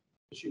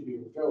 You should be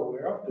well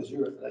aware of because you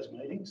were at those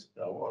meetings.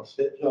 I was.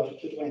 That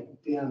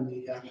went down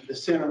the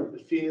centre of the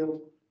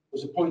field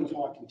was a point of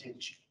high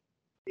contention.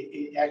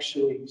 It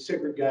actually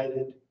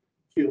segregated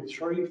field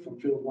 3 from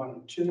field 1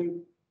 and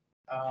 2.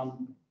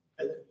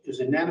 It was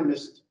a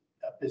unanimous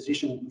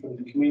position from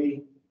the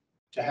committee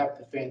to have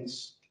the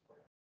fence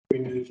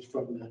removed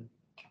from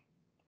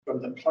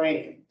the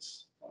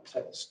plans, let's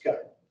say the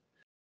scope,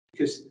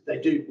 because they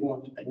do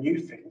want a new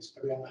fence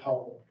around the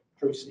whole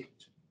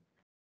precinct.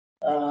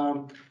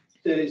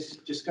 There's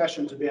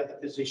discussions about the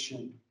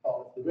position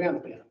of the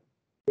roundabout.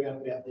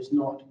 Roundabout is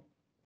not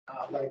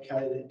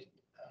located,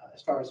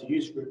 as far as the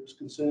user group is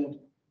concerned,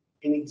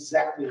 in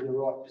exactly the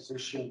right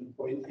position,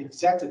 or in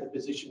exactly the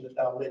position that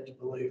they were led to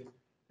believe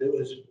that it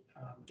was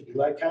to be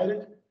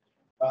located.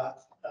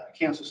 But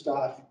council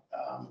staff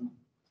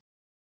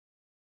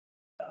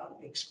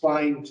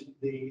explained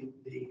the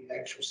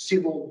actual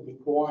civil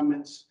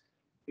requirements,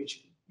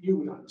 which you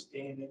would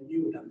understand and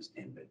you would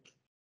understand, but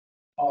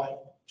I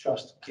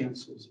trust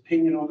council's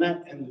opinion on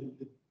that, and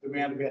the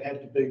roundabout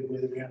had to be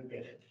where the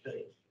roundabout had to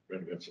be.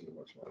 Roundabout's in the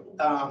much more.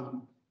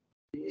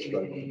 Straight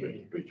on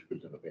the beach,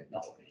 put in a van.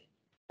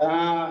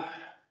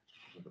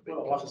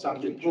 Well, like I said,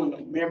 I'm just pulling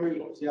up memory.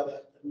 What was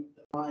the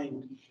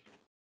main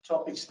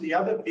topics? The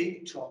other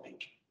big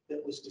topic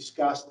that was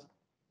discussed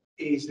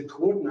is the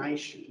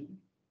coordination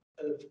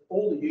of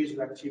all the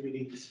user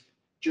activities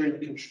during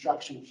the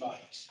construction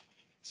phase.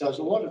 So there's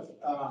a lot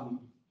of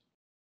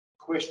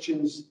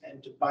questions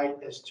and debate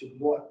as to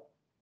what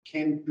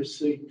could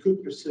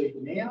proceed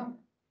now,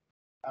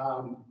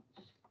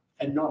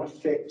 and not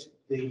affect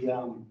the,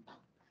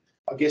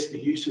 I guess, the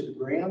use of the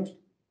ground.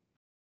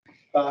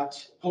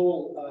 But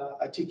Paul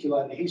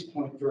articulated his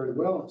point very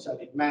well, and so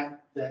did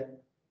Matt, that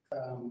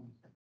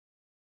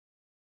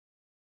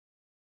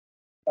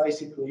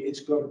basically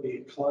it's got to be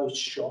a closed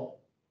shop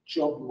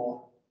job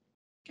lot.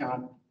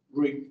 Can't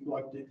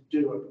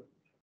do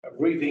a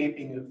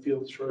revamping of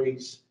Field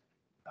 3's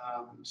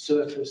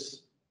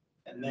surface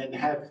and then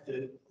have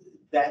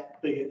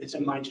that be it's a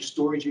major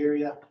storage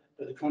area,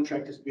 but the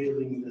contractor's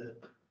building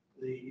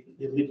the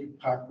Olympic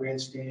Park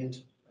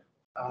grandstand.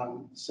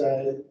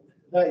 So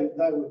they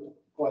were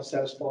quite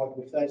satisfied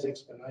with those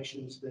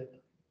explanations that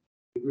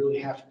we really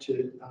have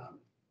to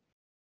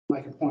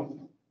make a point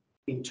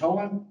in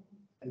time,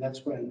 and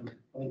that's when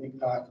Olympic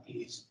Park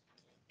is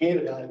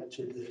handed over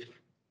to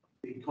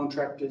the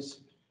contractors,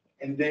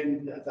 and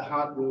then the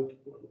hard work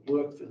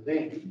for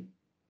them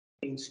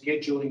in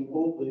scheduling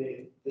all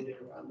their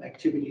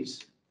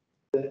activities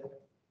that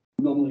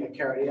normally are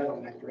carried out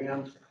on that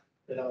ground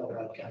at other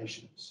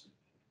locations.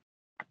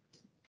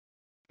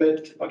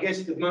 But I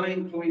guess the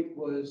main point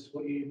was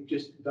what you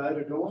just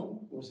voted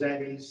on, was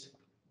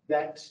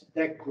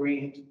that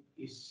grant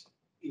is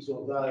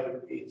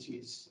although it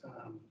is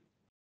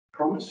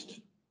promised,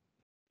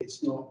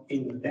 it's not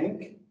in the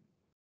bank.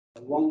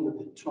 Along with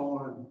the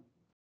time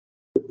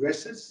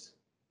progresses,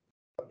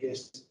 I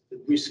guess the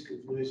risk of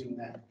losing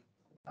that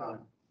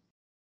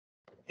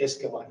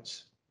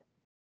escalates.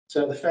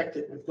 So the fact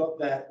that we've got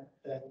that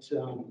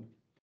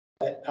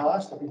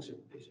passed, I think is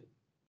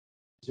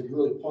a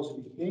really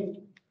positive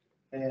thing.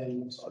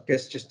 And I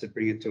guess just to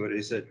bring it to it,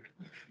 is that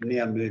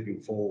now moving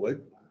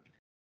forward,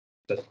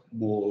 that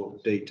more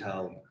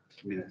detailed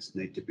minutes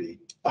need to be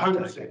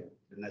 100%.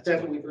 And that's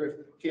Definitely agree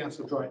with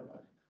Councillor Drake.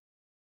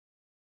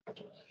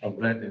 I'm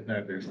glad that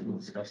now they're still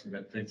discussing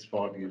that fence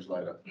 5 years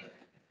later.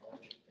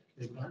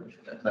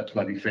 That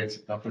bloody fence,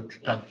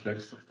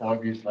 that's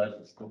 5 years later,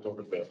 still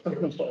talking about.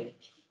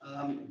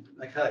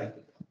 Okay,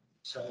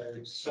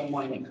 so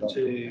someone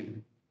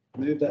to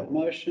move that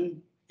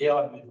motion? Yeah,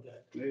 I moved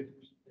that. Move.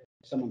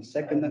 Someone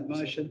second that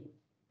motion?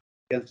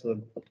 Councillor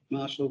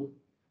Marshall,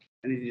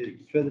 any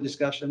further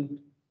discussion?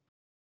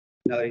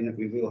 Noting that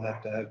we will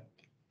have to have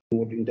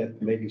more in-depth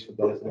meetings for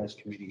both of those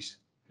committees.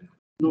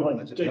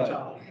 Not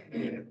detail.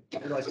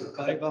 All those in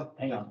favour?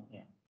 Hang on,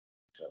 yeah.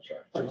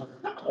 Sorry.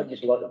 I'd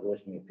just like to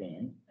voice my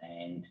opinion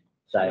and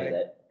say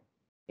that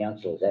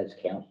councillors, as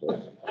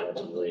councillors, I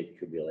believe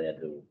should be allowed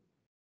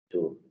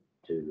to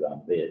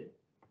be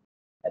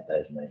at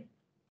those meetings.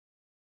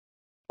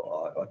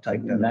 I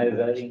take that. No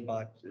voting,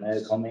 but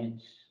no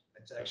comments.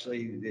 It's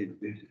actually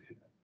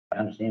I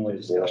understand what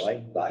it's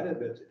discussion why. later,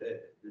 but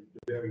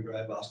very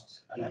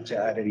robust. And not to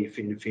add any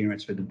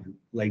interference for the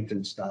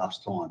lengthened staff's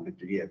time. But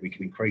yeah, we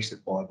can increase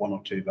it by 1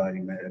 or 2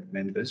 voting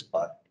members,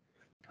 but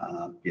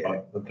yeah.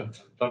 I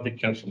don't think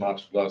Councillor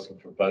Marks was asking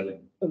for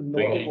voting.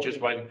 He's just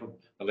waiting for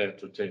allowed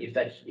to attend. If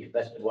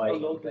that's the way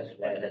it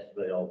has to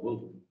be, I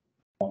will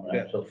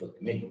nominate myself for the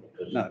committee,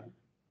 because No.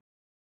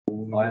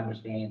 I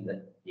understand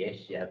that,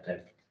 yes, you have to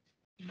have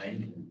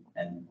meetings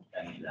and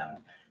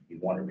you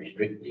want to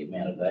restrict the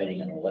amount of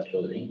voting and all that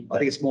sort of thing. I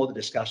think it's more the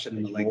discussion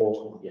and the length.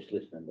 More just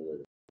listening to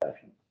the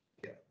discussion.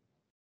 Yeah.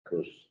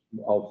 Because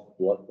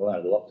I've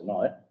learned a lot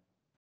tonight.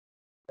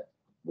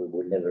 We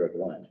would never have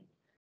learned.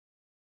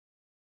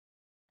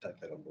 Take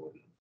that on board.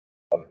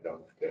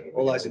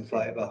 All those in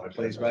favour,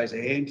 please raise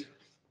a hand.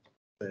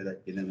 So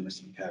that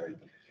unanimously carried.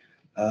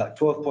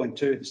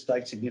 12.2, the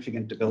State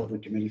Significant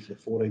Development Committee for the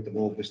 14th of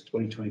August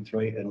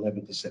 2023 and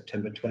 11th of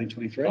September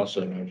 2023.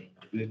 Also moved.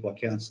 Moved by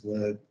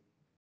Councillor,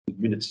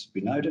 minutes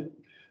be noted,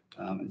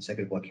 and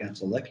seconded by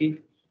Councillor Lecky.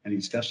 Any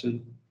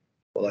discussion?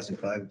 All those in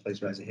favour,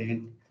 please raise a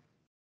hand.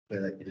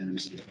 Declare that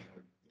unanimously.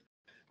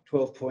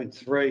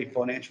 12.3,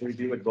 Financial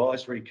Review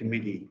Advisory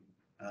Committee.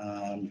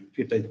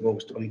 15th of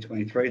August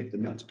 2023. The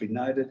minutes be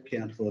noted.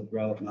 Councillor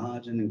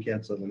Margin and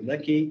Councillor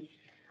Lecky.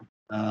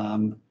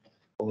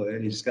 Or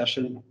any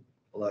discussion?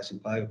 All those in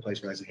favour,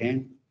 please raise a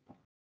hand.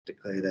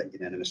 Declare that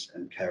unanimous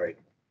and carried.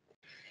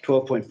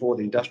 12.4,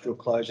 the Industrial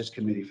Closures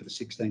Committee for the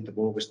 16th of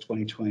August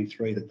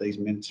 2023, that these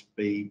minutes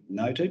be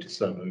noted.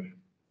 So moved.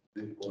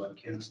 Moved by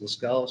Councillor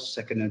Sculls,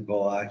 seconded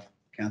by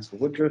Councillor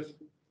Woodruff.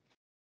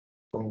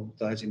 All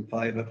those in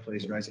favour,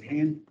 please raise a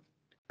hand.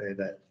 Declare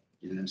that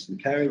unanimous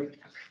and carried.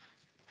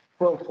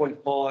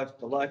 12.5,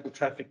 the Local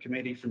Traffic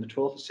Committee from the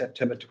 12th of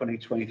September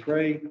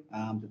 2023,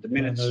 that the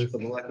minutes for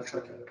the Local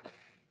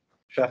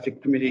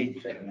Traffic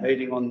Committee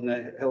meeting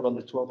held on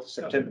the 12th of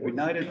September be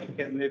noted.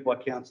 Get moved by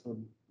Councillor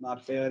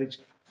Mark Bowditch,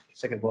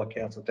 seconded by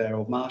Councillor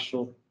Darryl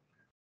Marshall.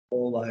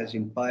 All those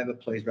in favour,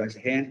 please raise a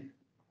hand.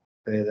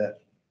 Declare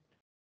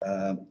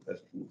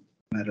that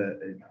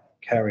matter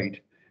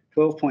carried.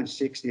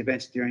 12.6, the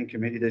Event Steering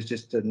Committee, there's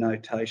just a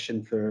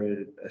notation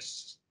for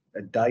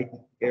a date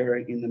error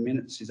in the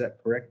minutes. Is that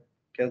correct,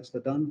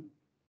 Councillor Dunn?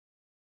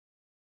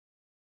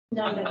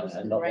 No, that was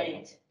the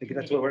grant.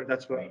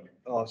 That's what,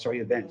 oh, sorry,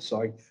 events,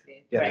 sorry.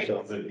 Yeah,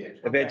 so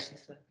events.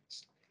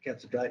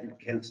 Councillor Dayton,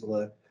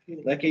 Councillor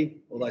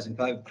Lecky, all those in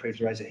favour,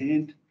 please raise a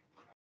hand.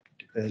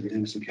 Declare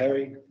unanimous and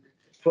carried.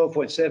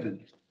 12.7,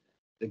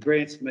 the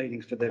grants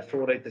meeting for the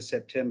 14th of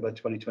September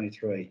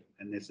 2023,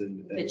 and there's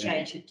The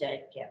change of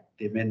date, yeah.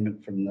 the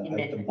amendment from the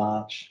 8th of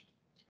March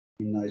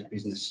in those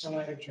business.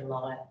 Start of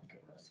July, I think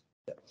it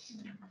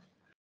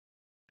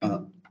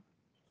was.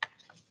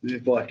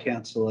 Moved by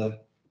Councillor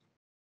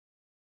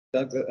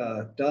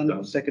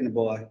Dunn, seconded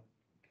by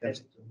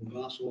Councillor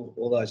Marshall.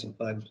 All those in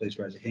favour, please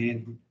raise a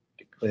hand.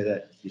 Declare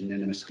that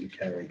unanimously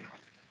carried.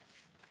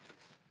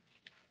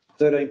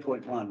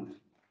 13.1,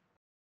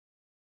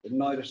 the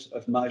notice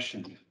of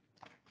motion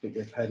that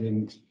we've had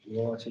in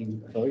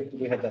writing. Sorry, did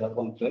we have that up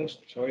one first?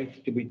 Sorry,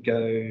 did we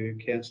go,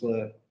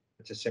 Councillor?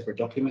 It's a separate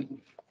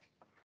document.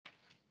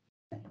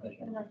 That's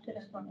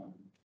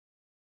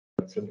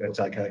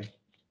okay.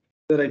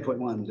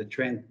 13.1, the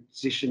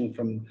transition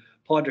from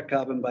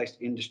hydrocarbon-based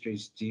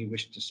industries. Do you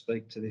wish to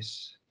speak to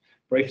this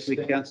briefly,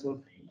 Councillor?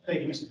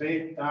 Thank you, Mr.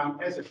 Mayor.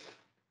 As I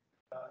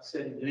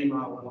said in the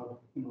email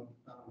when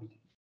I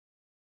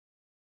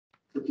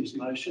put this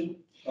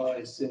motion,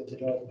 I said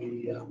that I'd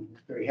be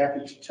very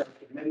happy to take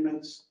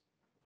amendments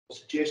or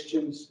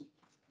suggestions,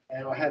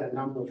 and I had a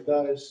number of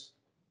those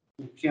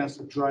with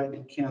Councillor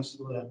Drayton,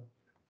 Councillor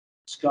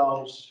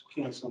Sculls,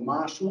 Councillor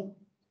Marshall.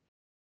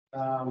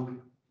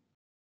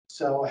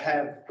 So I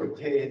have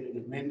prepared an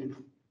amended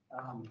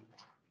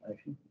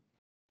motion.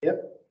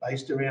 Yep,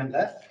 based around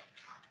that.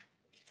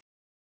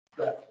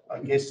 But I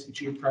guess the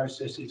due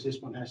process is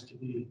this one has to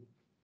be.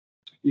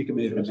 You can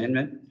move an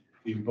amendment.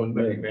 You can put an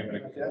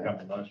amendment.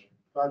 Okay.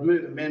 I'd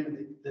move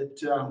amendment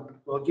that,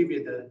 well, I'll give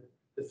you the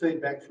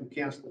feedback from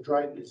Councillor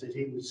Drayton is that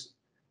he was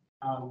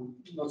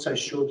not so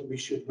sure that we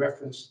should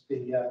reference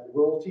the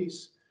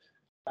royalties.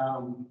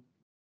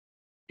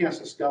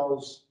 Councillor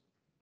Sculls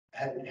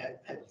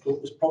thought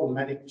it was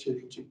problematic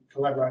to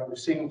collaborate with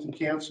Singleton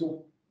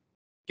Council.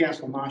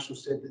 Councillor Marshall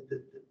said that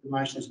the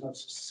motion is not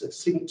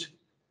succinct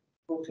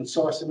or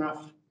concise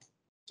enough.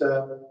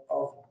 So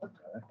I've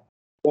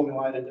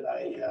formulated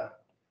a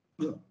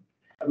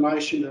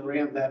motion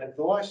around that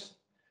advice,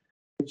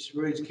 which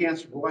reads: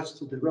 Council writes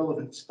to the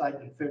relevant state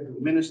and federal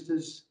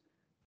ministers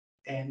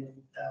and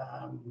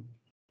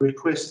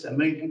requests a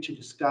meeting to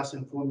discuss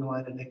and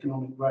formulate an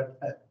economic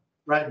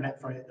roadmap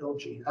for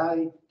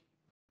LGA,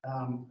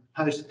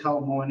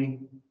 post-coal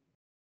mining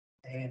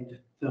and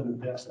thermal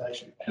power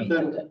station. And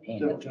the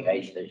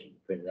case station.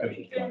 Can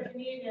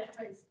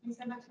you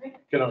send that to me?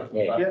 Can I?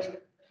 Yeah.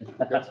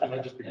 Can I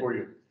just, before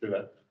you do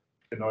that,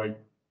 can I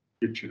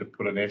get you to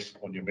put an S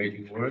on your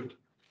meeting word?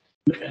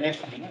 An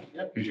S on that,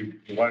 yep. Because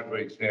the way it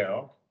reads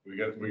now, we're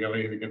going to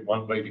either get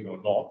one meeting or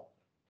not,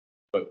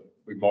 but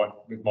it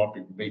might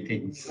be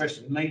meetings.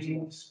 Rest of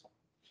meetings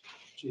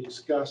to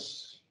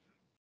discuss.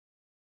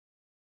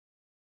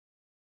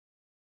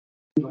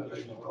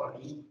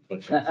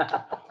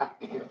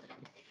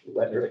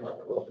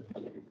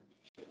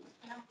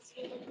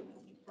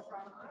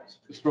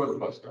 Destroy the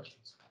post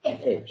questions.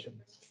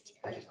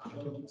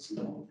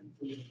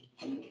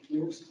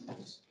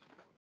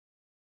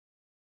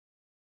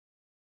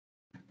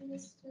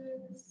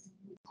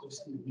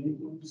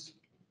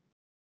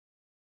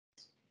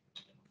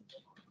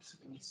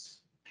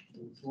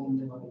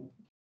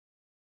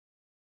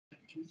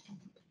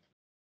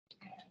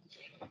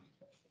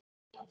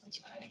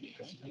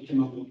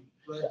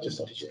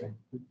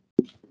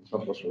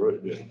 Some of us are right,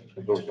 yeah.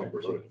 Those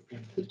numbers are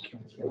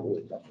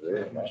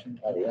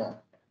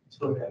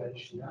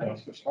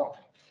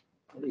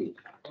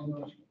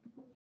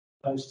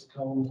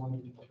Post-coal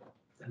mining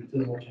and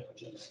thermal power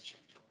generation.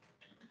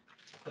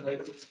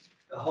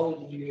 The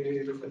whole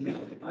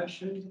new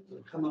motion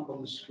will come up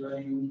on the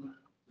screen.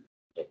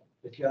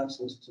 The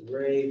councillors to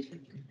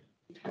read.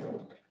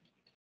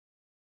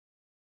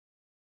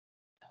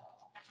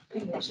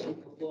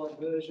 Simplified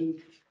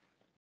version.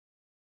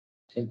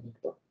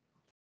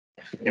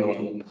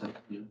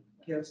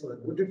 Councillor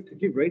Woodruff,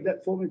 could you read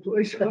that for me,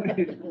 please?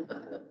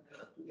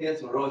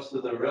 Council writes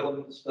to the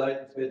relevant state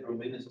and federal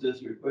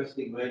ministers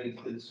requesting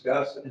meetings to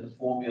discuss and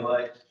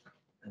formulate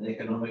an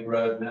economic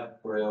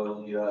roadmap for our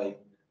LGA,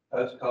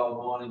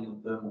 post-coal mining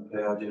and thermal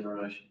power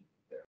generation.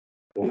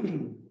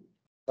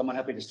 Someone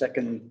happy to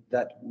second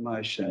that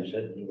motion?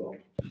 Certainly will.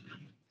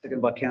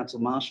 Seconded by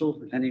Councillor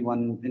Marshall.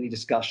 Anyone, any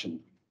discussion?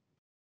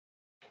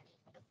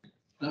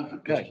 No,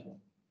 Okay.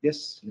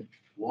 Yes.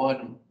 why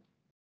not?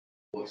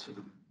 What's it?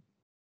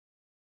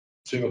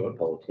 Similar.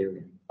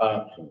 Proletarian.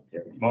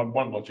 My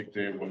one logic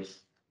there was,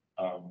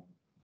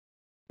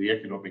 the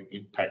economic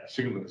impact.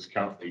 Singleton is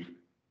currently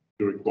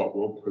doing quite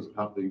well because of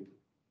Huntley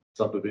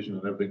subdivision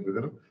and everything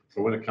within it.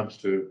 So when it comes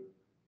to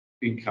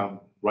income,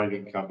 rate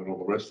income and all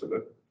the rest of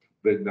it,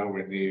 they're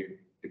nowhere near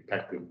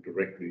impacted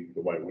directly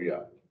the way we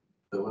are.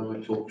 So when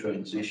we talk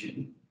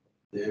transition,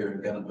 they're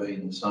going to be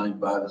in the same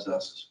boat as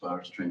us as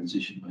far as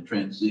transition. We're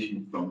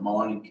transitioning from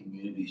mining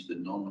communities to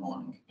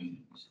non-mining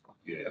communities.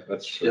 Yeah,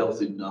 that's true.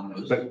 Stealth in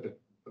numbers. But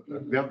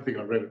the other thing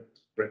I read,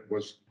 Brett,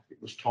 was it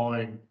was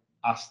tying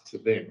us to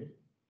them.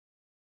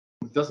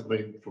 It doesn't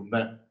mean from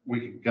that we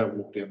can go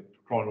walk down,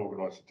 try and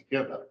organise it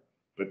together,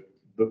 but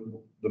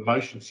the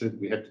motion said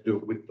we had to do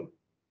it with them.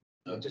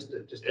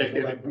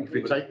 If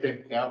we take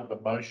them out of the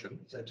motion,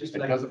 So just it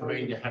doesn't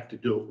mean you have to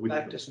do it with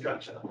back them. to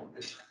structure.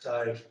 So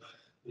are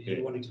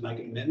you wanting to make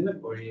an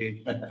amendment or are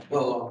you?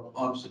 Well,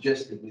 I'm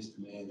suggesting, Mr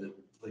Mayor, that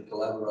we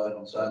collaborate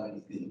on so many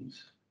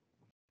things.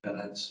 And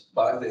it's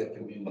both our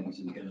communities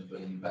are going to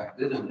be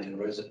impacted and their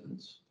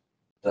residents.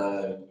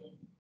 So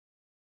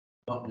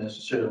not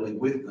necessarily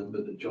with them,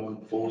 but to join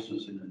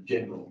forces in a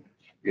general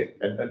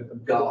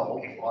And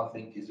goal, I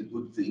think is a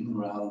good thing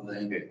rather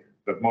than. Yeah.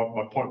 But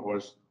my point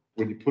was,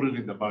 when you put it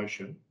in the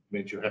motion,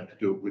 means you have to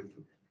do it with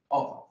them.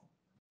 Oh,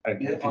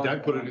 And Yeah, if you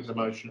don't put it in the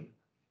motion,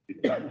 you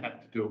don't have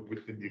to do it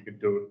with them, you can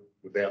do it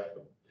without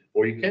them.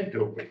 Or you can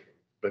do it with them,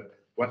 but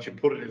once you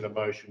put it in the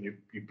motion,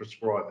 you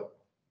prescribe it.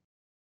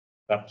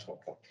 That's my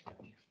point.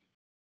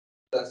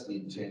 that's the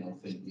intent,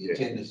 I think. The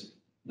intent is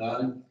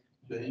no,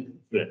 Dean?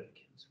 Yeah.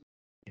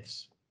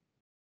 Yes.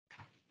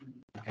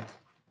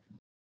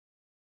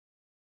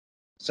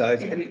 So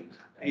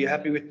are you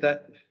happy with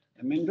that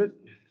amendment?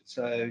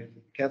 So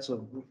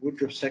Councillor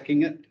Woodruff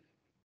seconding it.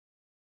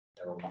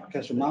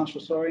 Councillor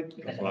Marshall, sorry.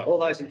 All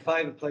those in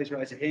favour, please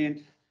raise a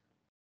hand.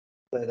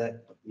 So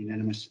that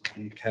unanimous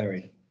and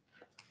carried.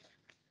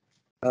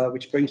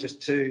 Which brings us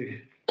to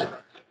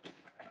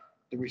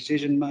the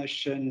rescission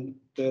motion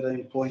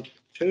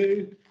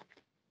 13.2.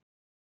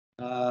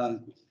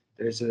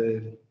 There's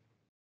a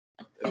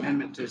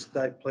amendment to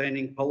state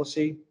planning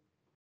policy.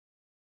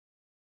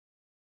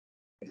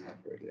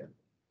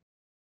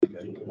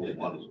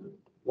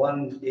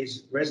 One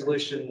is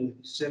resolution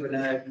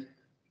 70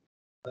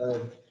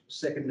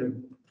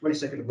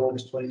 22nd of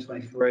August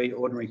 2023,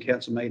 ordinary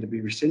council meeting to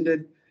be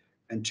rescinded.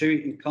 And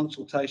two, in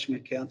consultation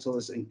with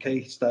councillors and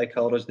key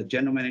stakeholders, the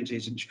general manager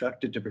is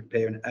instructed to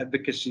prepare an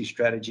advocacy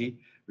strategy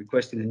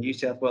requesting the New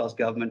South Wales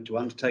government to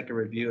undertake a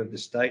review of the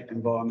state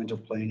environmental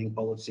planning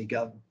policy,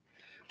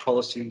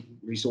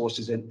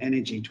 resources and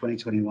energy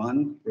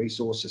 2021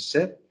 resources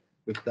set,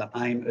 with the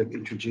aim of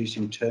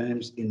introducing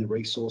terms in the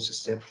resources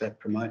set that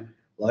promote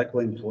local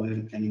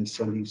employment and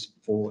incentives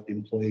for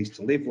employees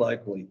to live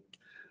locally.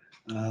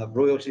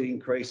 Royalty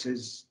increase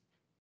is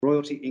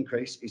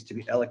to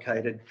be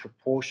allocated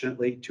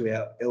proportionately to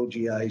our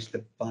LGAs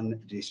to fund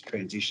this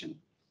transition.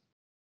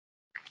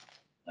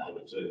 I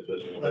think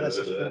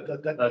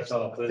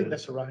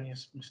that's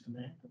erroneous, Mr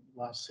Mayor, the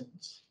last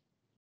sentence.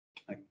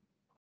 Sorry,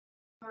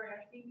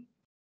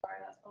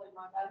 that's probably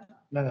my bad.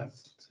 No,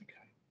 it's okay.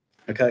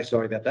 Okay,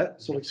 sorry about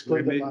that. So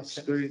exclude the last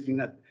sentence. Excluding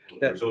that.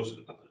 Resources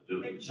have nothing to do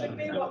with It should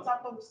be what's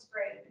up on the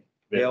screen.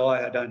 Yeah,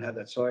 I don't have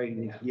that,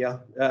 sorry. Yeah,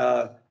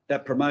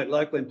 that promote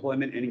local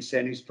employment and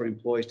incentives for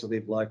employees to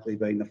live locally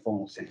being the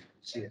final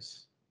sentence.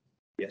 Yes.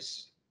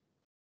 Yes.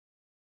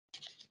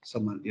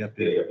 Someone, yep.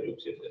 Yeah, you have to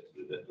accept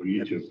that. For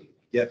you too.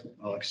 Yep,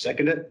 I'll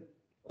second it.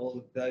 All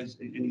of those,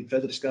 any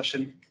further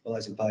discussion? All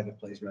those in favour,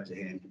 please raise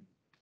your hand.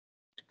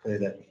 Declare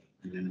that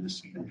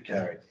unanimous and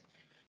carried.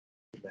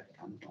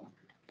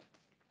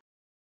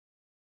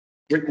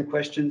 Written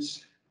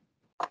questions?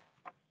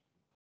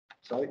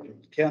 Sorry,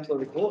 councillor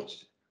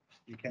reports?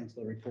 Your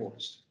councillor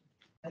reports.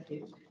 I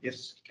do.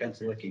 Yes,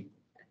 councillor Leckey.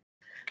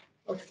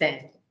 Well,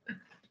 Stan,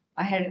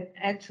 I had an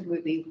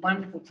absolutely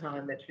wonderful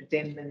time at the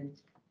Denman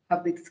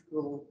Public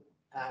School,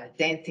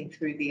 dancing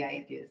through the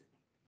ages.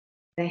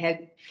 They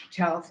had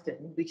Charleston,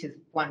 which is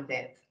one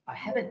dance I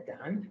haven't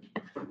done,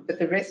 but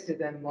the rest of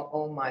them were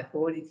all my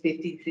 40s,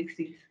 50s,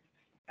 60s.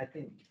 I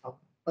think I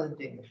wasn't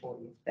doing the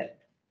 40s, but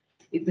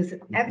it was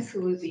an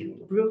absolutely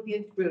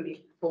brilliant,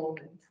 brilliant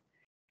performance.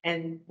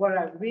 And what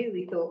I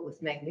really thought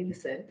was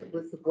magnificent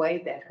was the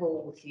way that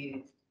hall was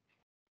used.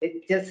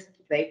 It just,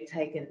 they've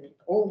taken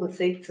all the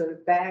seats sort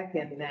of back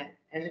and that,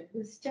 and it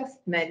was just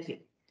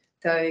magic.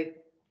 So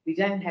we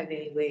don't have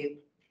anywhere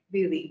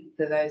really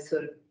for those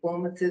sort of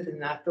performances,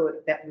 and I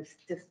thought that was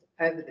just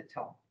over the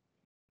top.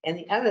 And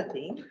the other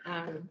thing,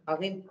 I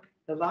think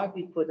the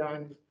library put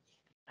on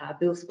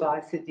Bill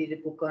Spicer did a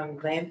book on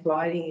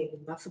lamplighting in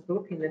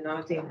Muswellbrook in the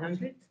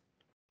 1900s,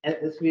 and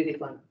it was really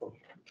wonderful.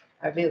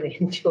 I really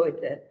enjoyed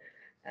that.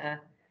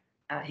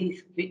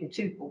 He's written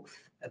 2 books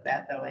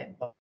about the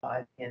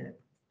lamplighting, and it's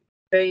a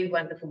very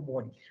wonderful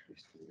morning.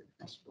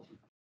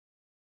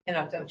 And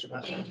I've done some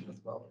other things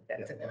as well.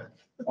 That's enough.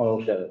 I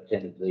also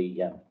attended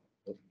the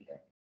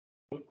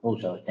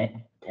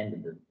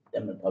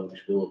Denman Public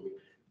School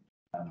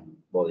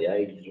by the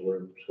ages or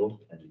whatever it's called,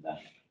 and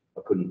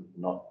I couldn't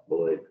not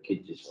believe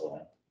kids this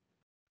high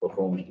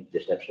performing,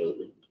 just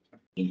absolutely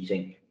in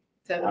sync.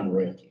 So,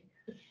 Unreal.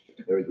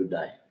 Very good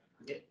day.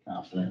 Yeah.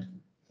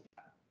 Afternoon.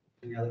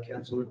 Any other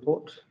council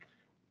report?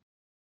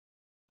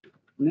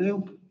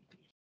 No.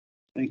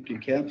 Thank you,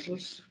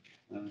 councillors.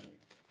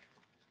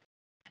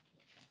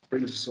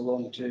 Brings us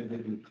along to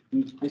the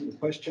written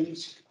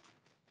questions.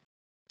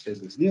 Says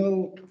there's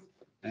nil,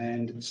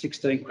 and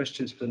 16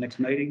 questions for the next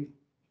meeting.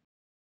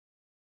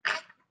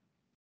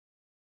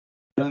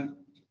 No.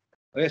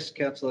 Yes,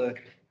 councillor.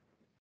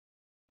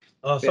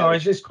 Oh, sorry,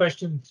 is this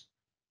question,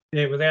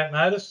 without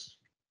notice?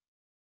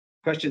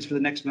 Questions for the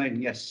next meeting,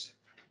 yes.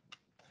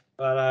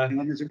 But, Hang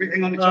on,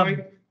 hang on,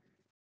 sorry.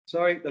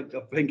 Sorry,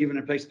 I've been given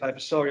a piece of paper.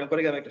 Sorry, I've got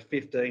to go back to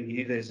 15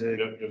 here. There's a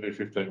You'll do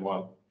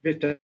 15.1.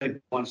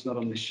 15.1's not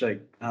on this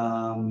sheet.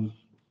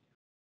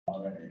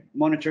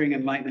 Monitoring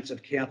and maintenance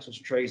of council's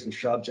trees and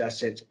shrubs,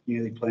 assets,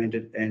 newly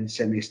planted and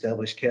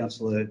semi-established.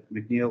 Councillor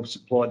McNeil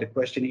supplied the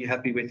question. Are you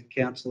happy with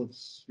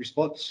councillor's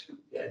response?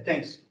 Yeah,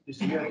 thanks,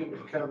 Mr. Mayor. I think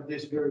we've covered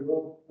this very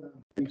well,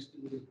 thanks to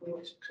the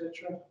reports,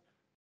 etc.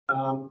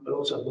 But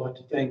also I'd like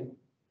to thank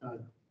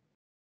the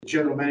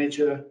General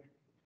Manager,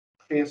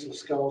 Councillor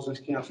Scholes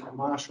and Councillor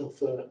Marshall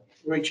for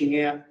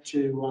reaching out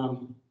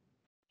to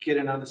get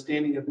an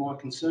understanding of my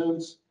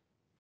concerns.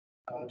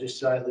 I'll just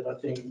say that I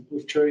think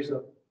with trees,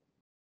 I've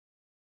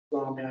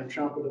blown my own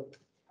trumpet,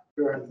 I've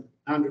grown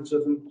hundreds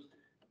of them.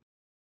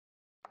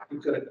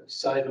 You've got to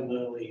save them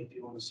early if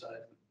you want to save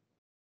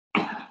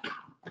them.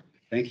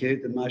 Thank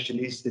you. The motion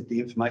is that the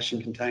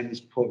information contained in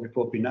this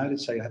report be noted.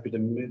 So you're happy to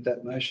move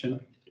that motion?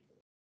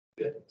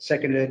 Yeah.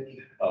 Seconded.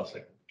 I'll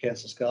second.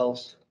 Councillor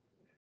Scholes.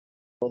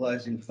 All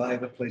those in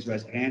favour, please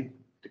raise a hand.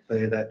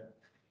 Declare that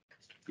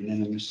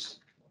unanimous.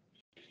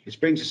 This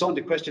brings us on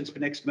to questions for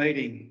next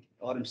meeting.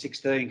 Item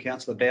 16,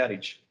 Councillor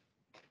Bowditch.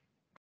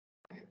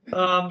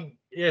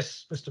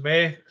 Yes, Mr.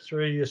 Mayor,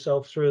 through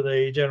yourself, through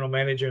the General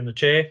Manager and the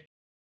Chair.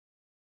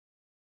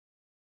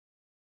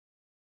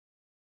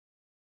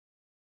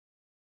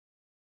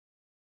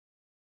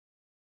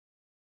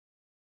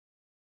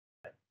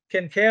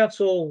 Can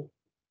council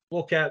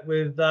look at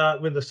with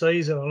the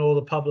season and all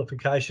the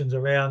publications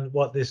around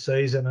what this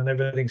season and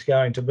everything's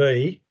going to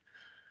be?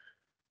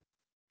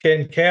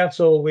 Can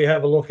council, we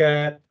have a look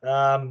at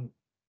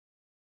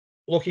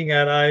looking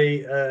at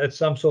at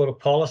some sort of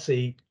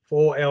policy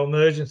for our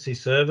emergency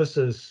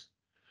services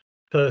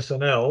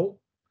personnel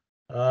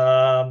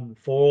for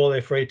all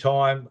their free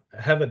time,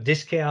 have a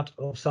discount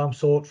of some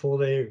sort for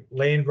their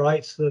land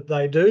rates that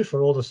they do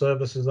for all the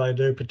services they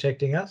do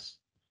protecting us?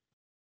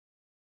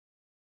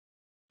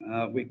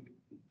 We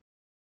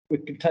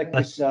could take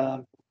this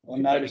on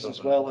notice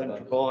as well and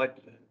provide.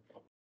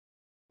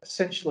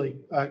 Essentially,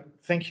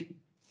 thank you.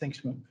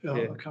 Thanks, Yeah.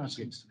 I can't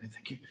see Mr. Mayor.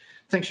 Thank you.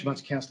 Thanks so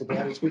much, Councillor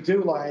Bowditch. We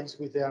do liaise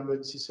with our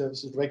emergency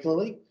services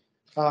regularly.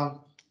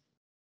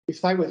 If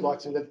they would like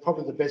to, then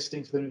probably the best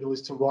thing for them to do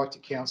is to write to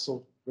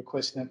council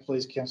requesting that,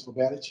 please, Councillor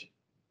Bowditch.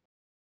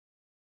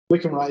 We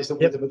can raise them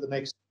with them at the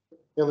next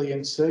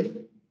LENC,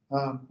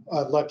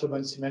 Local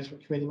Emergency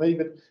Management Committee meeting,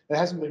 but it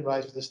hasn't been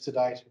raised with us to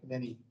date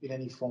in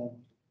any form.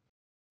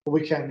 But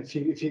we can,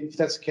 if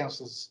that's the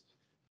council's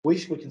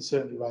wish, we can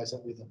certainly raise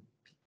that with them.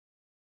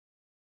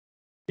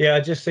 Yeah, I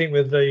just think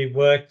with the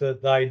work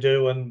that they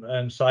do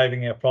and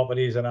saving our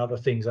properties and other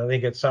things, I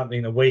think it's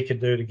something that we could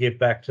do to give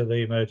back to the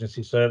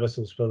emergency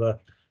services for the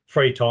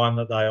free time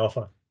that they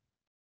offer.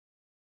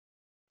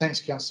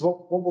 Thanks, Councillor.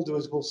 What we'll do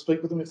is we'll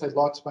speak with them. If they'd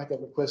like to make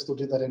that request, they'll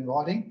do that in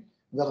writing,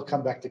 and that'll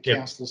come back to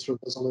councillors through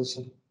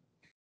resolution.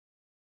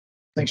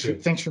 Thanks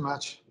very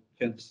much.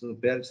 Councillor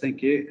Bowditch,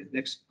 thank you.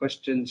 Next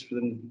questions for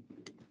them.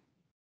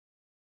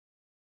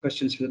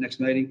 Questions for the next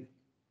meeting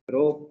at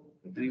all?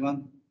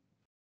 Anyone?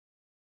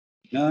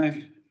 No,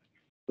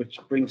 which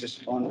brings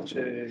us on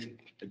to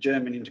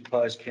adjournment into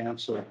closed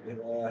council.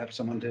 I have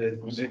someone to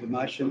move the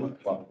motion.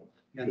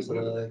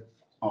 Councillor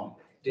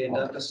Dan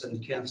Douglas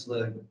and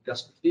Councillor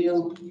Gus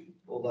Field.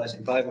 All those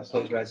in favour,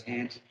 please raise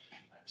hands.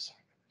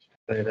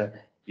 Declare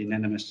that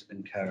unanimous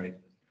and carried.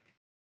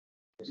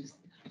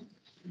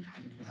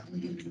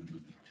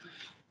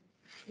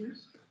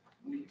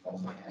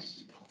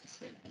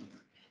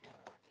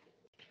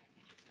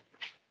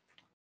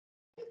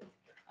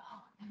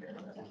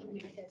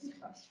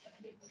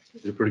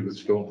 It's a pretty good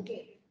score.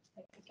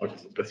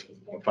 That's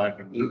my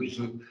favourite.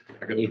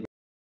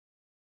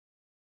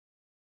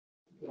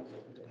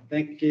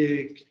 Thank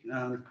you,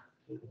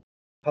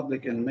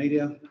 public and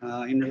media.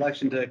 In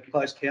relation to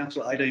closed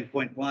council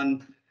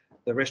 18.1,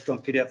 the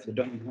restaurant fit out for the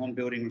Donald Horn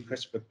building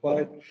request for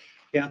quote.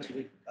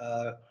 Council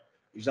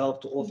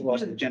Resolved to authorise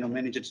the general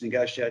manager to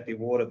negotiate the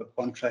award of a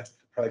contract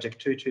for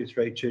project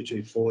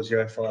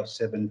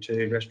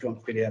 223-224-0572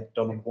 restaurant fit out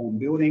Donald Horn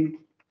building.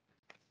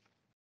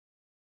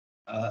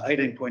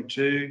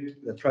 18.2,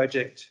 the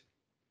project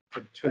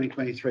for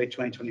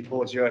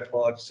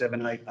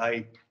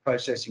 2023-2024-0578A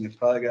processing of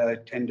FOGO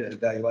tender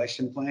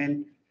evaluation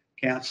plan.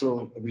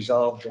 Council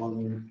resolved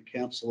on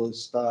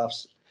councillors'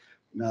 staff's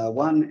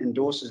 1,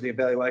 endorses the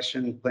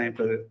evaluation plan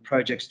for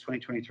projects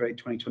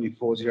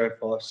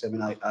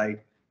 2023-2024-0578A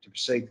to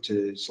proceed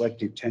to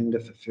selective tender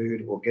for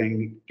food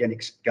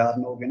organics,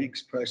 garden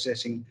organics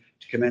processing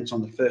to commence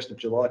on the 1st of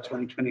July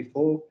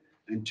 2024.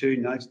 And 2,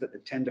 notes that the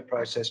tender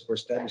process for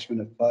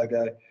establishment of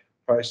FOGO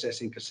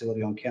processing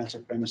facility on council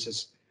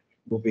premises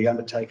will be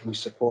undertaken with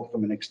support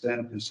from an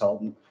external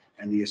consultant,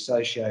 and the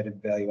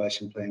associated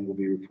valuation plan will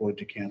be reported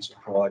to council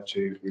prior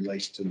to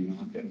release to the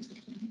market.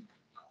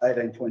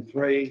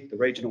 18.3, the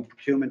regional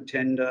procurement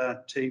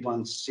tender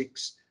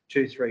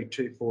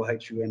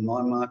T162324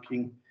 line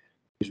marking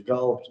is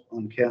resolved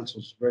on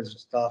council's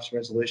staff's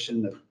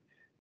resolution that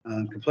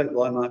complete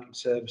line marking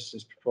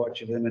services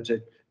proprietary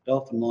limited,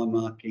 Dolphin line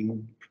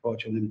marking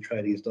proprietary limited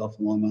trading as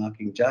Dolphin line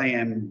marking,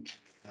 JM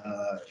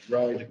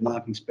road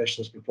marking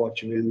specialist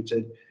proprietary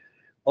limited,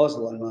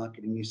 Line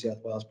Marketing New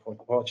South Wales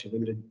Proprietary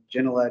Limited,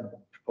 General Ad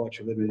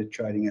Proprietary Limited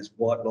trading as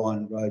White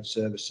Line Road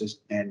Services,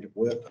 and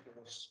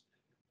Workforce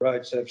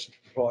Road Services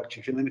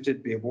Proprietary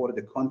Limited be awarded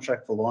the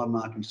contract for line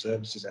marking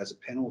services as a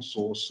panel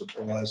source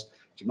suppliers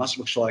to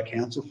Muswellbrook Shire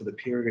Council for the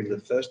period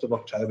of the 1st of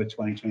October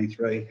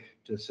 2023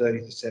 to the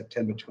 30th of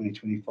September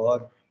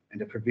 2025,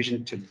 and a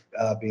provision to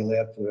be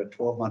allowed for a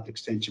 12-month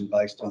extension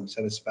based on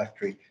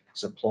satisfactory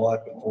supplier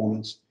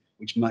performance,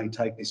 which may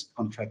take this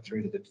contract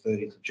through to the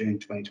 30th of June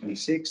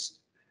 2026.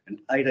 And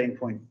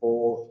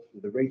 18.4,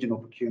 the regional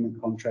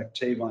procurement contract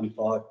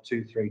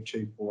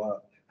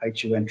T152324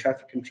 HUN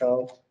traffic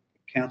control.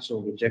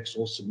 Council rejects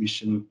all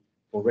submission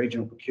for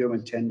regional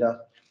procurement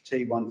tender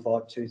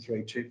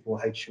T152324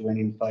 HUN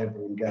in favour of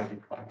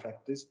engaging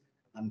contractors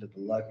under the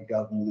local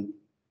government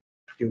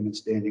procurement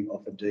standing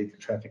offer deed for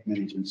traffic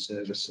management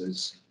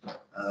services.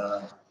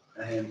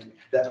 And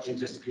that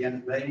brings us to the end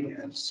of the meeting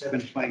at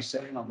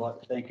 7:27. I'd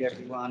like to thank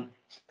everyone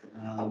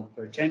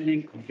for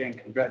attending. Again,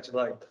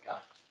 congratulate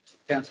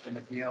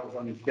Councillor McNeil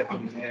on his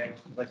deputy mayor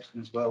election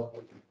as well.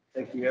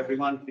 Thank you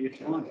everyone for your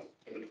time.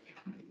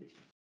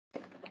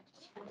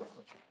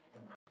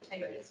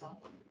 Take this one.